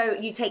like, you know,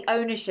 you take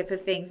ownership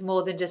of things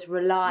more than just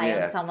rely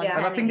on someone Yeah. And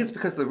I telling think you. it's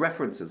because the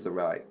references are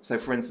right. So,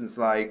 for instance,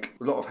 like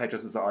a lot of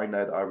hairdressers that I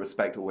know that I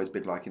respect have always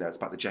been like, you know, it's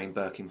about the Jane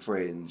Birkin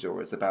fringe,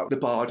 or it's about the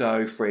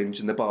Bardot fringe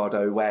and the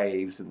Bardot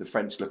waves and the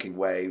French-looking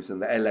waves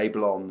and the LA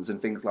blondes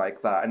and things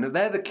like that. And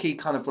they're the key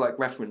kind of like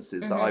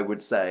references that I would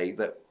say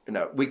that, you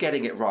know, we're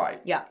getting it right.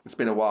 Yeah. It's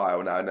been a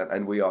while now,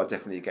 and we are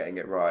definitely getting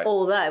it right.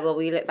 Although, well,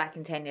 we look back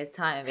in 10 years'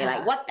 time and be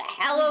like, what the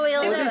hell are we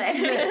all Well, doing? this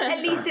is it. At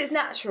least it's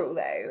natural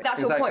though.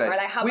 That's your point, right?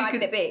 Like how bad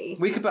can it be?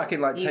 We could back in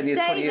like 10 years,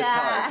 say 20 years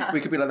that. time,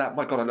 we could be like that,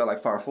 my God, I look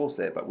like Farrah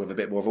Fawcett, but with a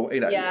bit more of a, you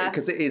know, Yeah.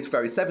 because it is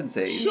very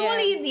 70s.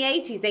 Surely in the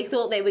 80s they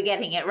thought they were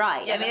getting it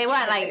right. Yeah, I mean, they that's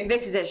weren't true. like,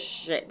 this is a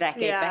shit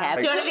decade Yeah. for hair.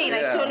 Do you know what I mean?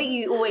 Like, Yeah. surely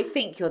you always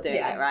think you're doing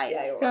Yes. it right.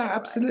 Yeah, you're Yeah, right.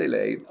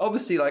 absolutely.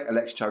 Obviously, like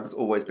Electra Chug's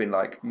always been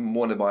like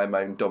one of my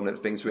main dominant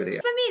things, really.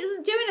 For me, it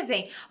doesn't do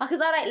anything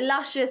because I like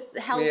luscious,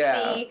 healthy.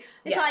 Yeah.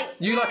 It's Yeah. like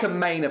You like a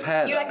mane of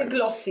hair, You like a though.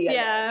 glossy.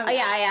 Yeah. oh,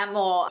 yeah, I am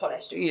more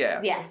Polished. Yeah.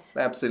 Yes.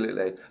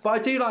 Absolutely. But I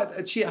do like,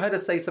 I heard her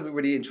say something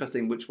really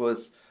interesting, which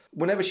was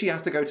whenever she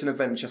has to go to an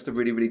event, she has to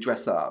really, really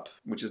dress up,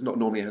 which is not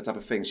normally her type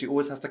of thing. She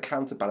always has to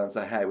counterbalance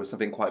her hair with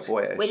something quite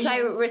boyish. which I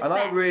respect.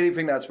 and I really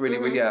think that's really,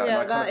 really, and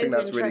I kind that of think is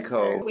that's really interesting.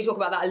 cool. We talk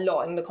about that a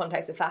lot in the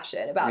context of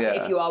fashion, about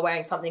Yeah. if you are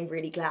wearing something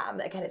really glam,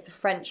 again, it's the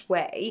French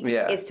way,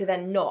 Yeah. is to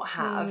then not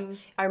have...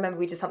 I remember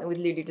we did something with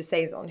Lulu de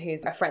Saison,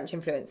 who's a French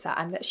influencer,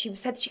 and that she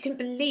said she couldn't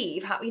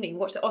believe how, you know, you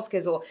watch the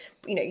Oscars or,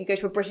 you know, you go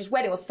to a British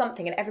wedding or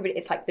something and everybody,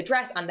 it's like the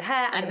dress and the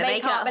hair and, the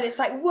makeup, and it's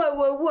like, whoa,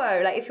 whoa,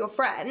 whoa. Like if you're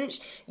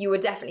French, you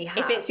would definitely have...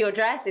 If it's your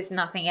dress, it's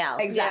nothing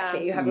else. Exactly.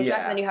 Yeah. You have your dress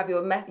Yeah. and then you have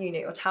your you know,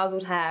 your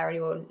tousled hair and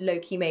your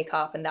low-key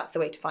makeup, and that's the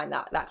way to find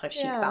that kind of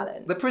chic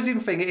balance. The prison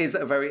thing is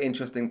a very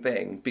interesting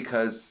thing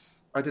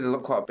because I did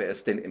quite a bit of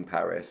stint in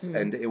Paris,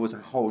 and it was a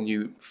whole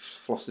new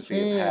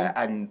philosophy of hair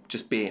and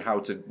just being how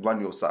to run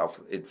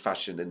yourself in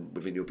fashion and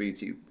within your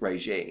beauty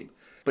regime.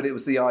 But it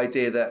was the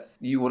idea that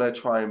you want to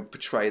try and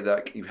portray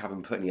that you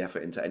haven't put any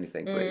effort into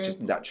anything, but it just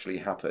naturally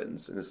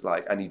happens, and it's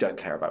like, and you don't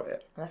care about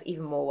it. And that's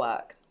even more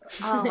work.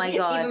 Oh my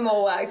God. Even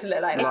more work to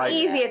look like that. Like-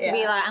 Easier to be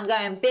Yeah. like, I'm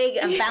going big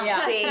and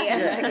bouncy.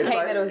 Yeah. It's Take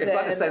like, middles it's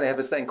like the in. saying, they have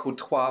a saying called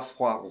trois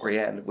fois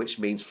rien, which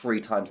means 3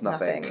 times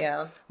nothing. Nothing,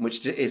 yeah.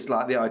 Which is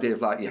like the idea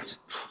of like,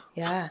 just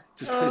Yeah.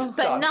 it's But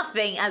done.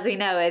 nothing, as we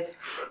know, is...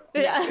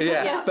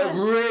 Yeah. But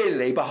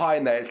really,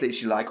 behind there, it's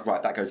literally like,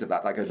 right, that goes with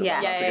that, that goes with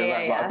Yeah. that. Yeah, that goes with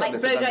that. yeah, Right, I've done Like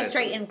this, blow I've done dry this.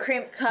 straight and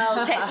crimp curl,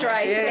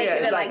 texturise, Yeah, make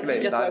it look like exactly.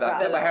 you just Like woke that.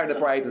 up. Put my hair in a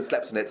braid and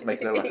slept on it to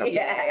make it look like I'm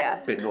Yeah.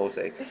 just a bit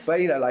naughty. But,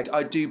 you know, like,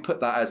 I do put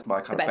that as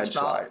my kind The of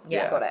benchmark. benchmark.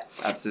 Yeah, got it.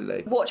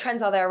 Absolutely. What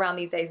trends are there around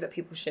these days that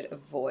people should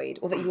avoid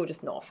or that you're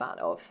just not a fan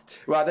of?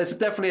 Right, there's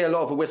definitely a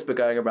lot of a whisper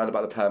going around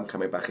about the perm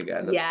coming back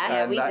again. Yes,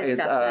 Yeah, And we that is,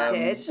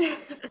 discussed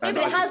that. and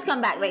But I it has just-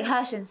 come back, like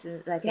Hershen's,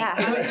 I think. Yeah,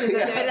 With Hershen's is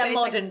doing it, but a it's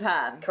modern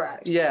perm.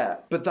 Correct. Yeah,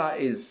 but That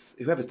is,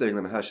 whoever's doing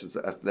them,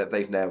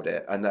 they've nailed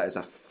it, and that is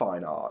a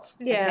fine art.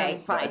 Yeah.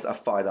 Okay, fine. That is a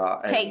fine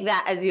art. Take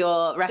that as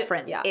your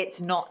reference. yeah.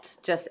 It's not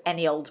just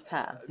any old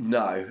perm.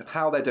 No,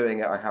 how they're doing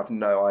it, I have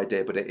no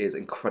idea, but it is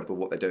incredible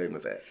what they're doing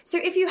with it. So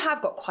if you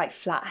have got quite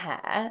flat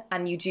hair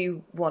and you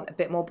do want a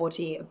bit more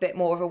body, a bit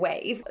more of a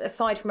wave,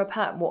 aside from a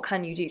perm, what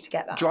can you do to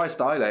get that? Dry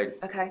styling.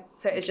 Okay,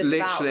 so it's just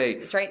Literally.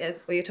 about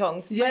straighteners or your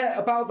tongs. Yeah,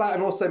 about that,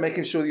 and also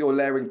making sure that you're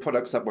layering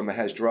products up when the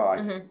hair's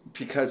dry.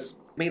 Because,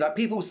 I mean, like,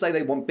 people say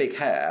they want big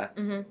hair,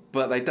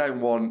 but they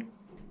don't want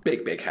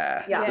big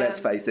hair. Yeah. Let's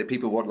face it,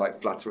 people want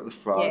like flatter at the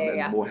front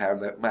and more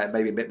hair, and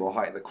maybe a bit more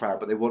height in the crown,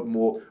 but they want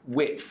more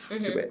width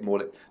to it.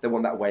 They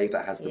want that wave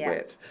that has the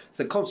width.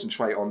 So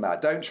concentrate on that.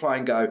 Don't try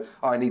and go,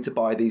 I need to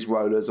buy these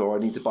rollers or I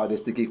need to buy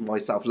this to give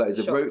myself loads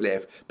of root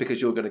lift,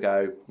 because you're going to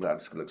go, no,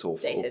 this looks awful.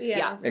 Dated.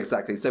 Yeah.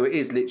 Exactly. So it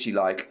is literally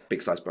like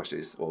big size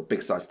brushes or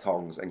big size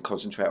tongs, and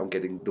concentrate on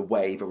getting the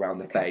wave around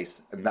the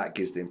face, and that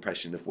gives the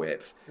impression of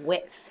width.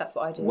 Width. That's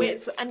what I do.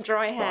 Width and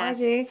dry hair. I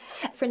do.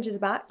 Fringes are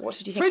back. What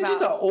did you think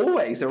Fringes about? are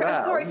always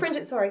around. Sorry,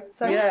 fringes. Sorry.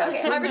 Yeah, Okay,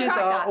 I fringes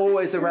retract are that.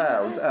 always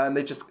around, and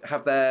they just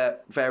have their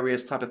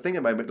various type of thing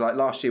at the moment. Like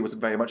last year was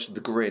very much the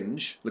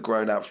Gringe, the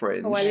grown-out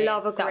fringe. Oh, I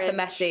love a That's a grid.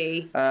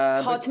 messy.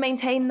 Hard to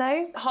maintain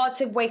though. Hard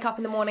to wake up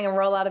in the morning and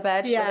roll out of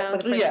bed. Yeah.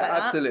 with a fringe Yeah, like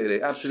that.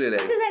 absolutely.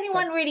 How does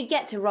anyone really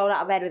get to roll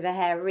out of bed with their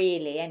hair,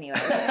 really, anyway?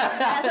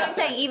 That's what I'm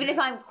saying. Even if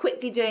I'm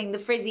quickly doing the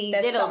frizzy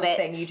There's little bit.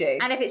 something you do.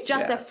 And if it's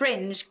just Yeah. a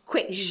fringe,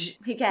 quick,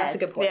 who cares? That's a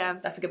good point. Yeah.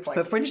 That's a good point.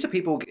 For fringe to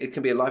people, it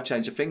can be a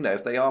life-changing thing, though.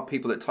 If they are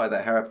people that tie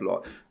their hair up a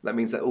lot, that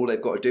means that all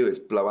they've got to do is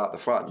blow out the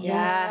front.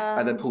 Yeah.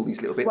 And then pull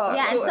these little bits Well, out.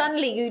 Yeah, and Sure.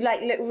 suddenly you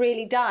like look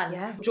really done.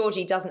 Yeah.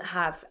 Georgie doesn't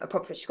have a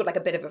proper. She's got like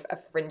a bit of a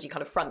fringy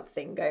kind of front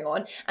thing going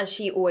on, and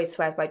she always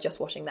swears by just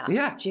washing that.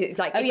 Yeah. She's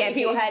like, yeah, if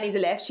your hair needs a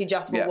lift, she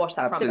just will Yeah, wash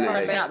that absolutely.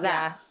 front bit. Not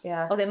that.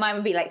 Yeah. Or then mine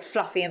would be like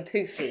fluffy and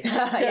poofy.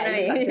 Yeah,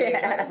 exactly.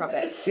 Right, the front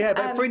bit. Yeah,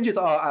 but fringes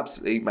are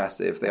absolutely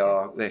massive.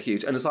 They're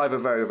huge, and it's either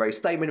very, very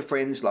statement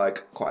fringe,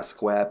 like quite a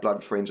square,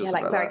 blunt fringe, or Yeah,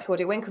 something like like very that.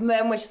 Claudia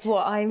Winkleman, which is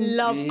what I'm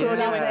Love Claudia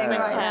Yeah. Winkleman's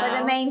Right hair. But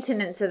the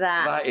maintenance of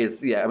that. That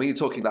is, yeah. I mean, you're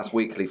talking that's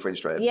weekly fringe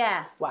strips.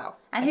 Yeah. wow.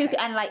 And who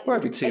and like Or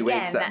every 2 again,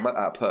 weeks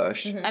at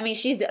push. I mean,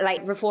 she's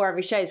like before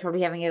every show is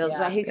probably having a little.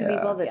 Yeah. Like, who can be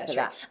Yeah. bothered Yeah, for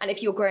true. that? And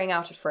if you're growing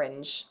out a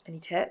fringe, any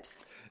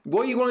tips?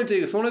 What you want to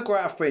do, if you want to grow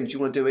out a fringe, you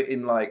want to do it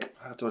in like,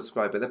 how do I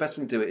describe it? The best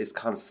thing to do it is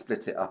kind of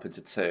split it up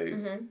into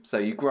two. So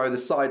you grow the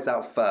sides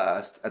out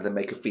first and then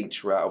make a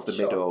feature out of the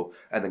middle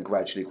and then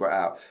gradually grow it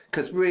out.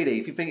 Because really,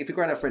 if you're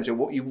growing out a fringe,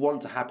 what you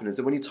want to happen is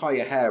that when you tie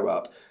your hair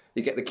up,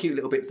 you get the cute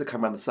little bits that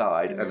come around the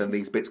side and then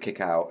these bits kick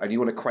out, and you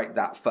want to create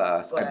that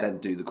first and then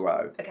do the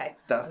grow. Okay.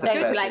 That's the Don't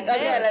best be like, thing oh to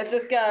do. yeah, let's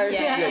just go.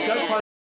 Yeah, don't try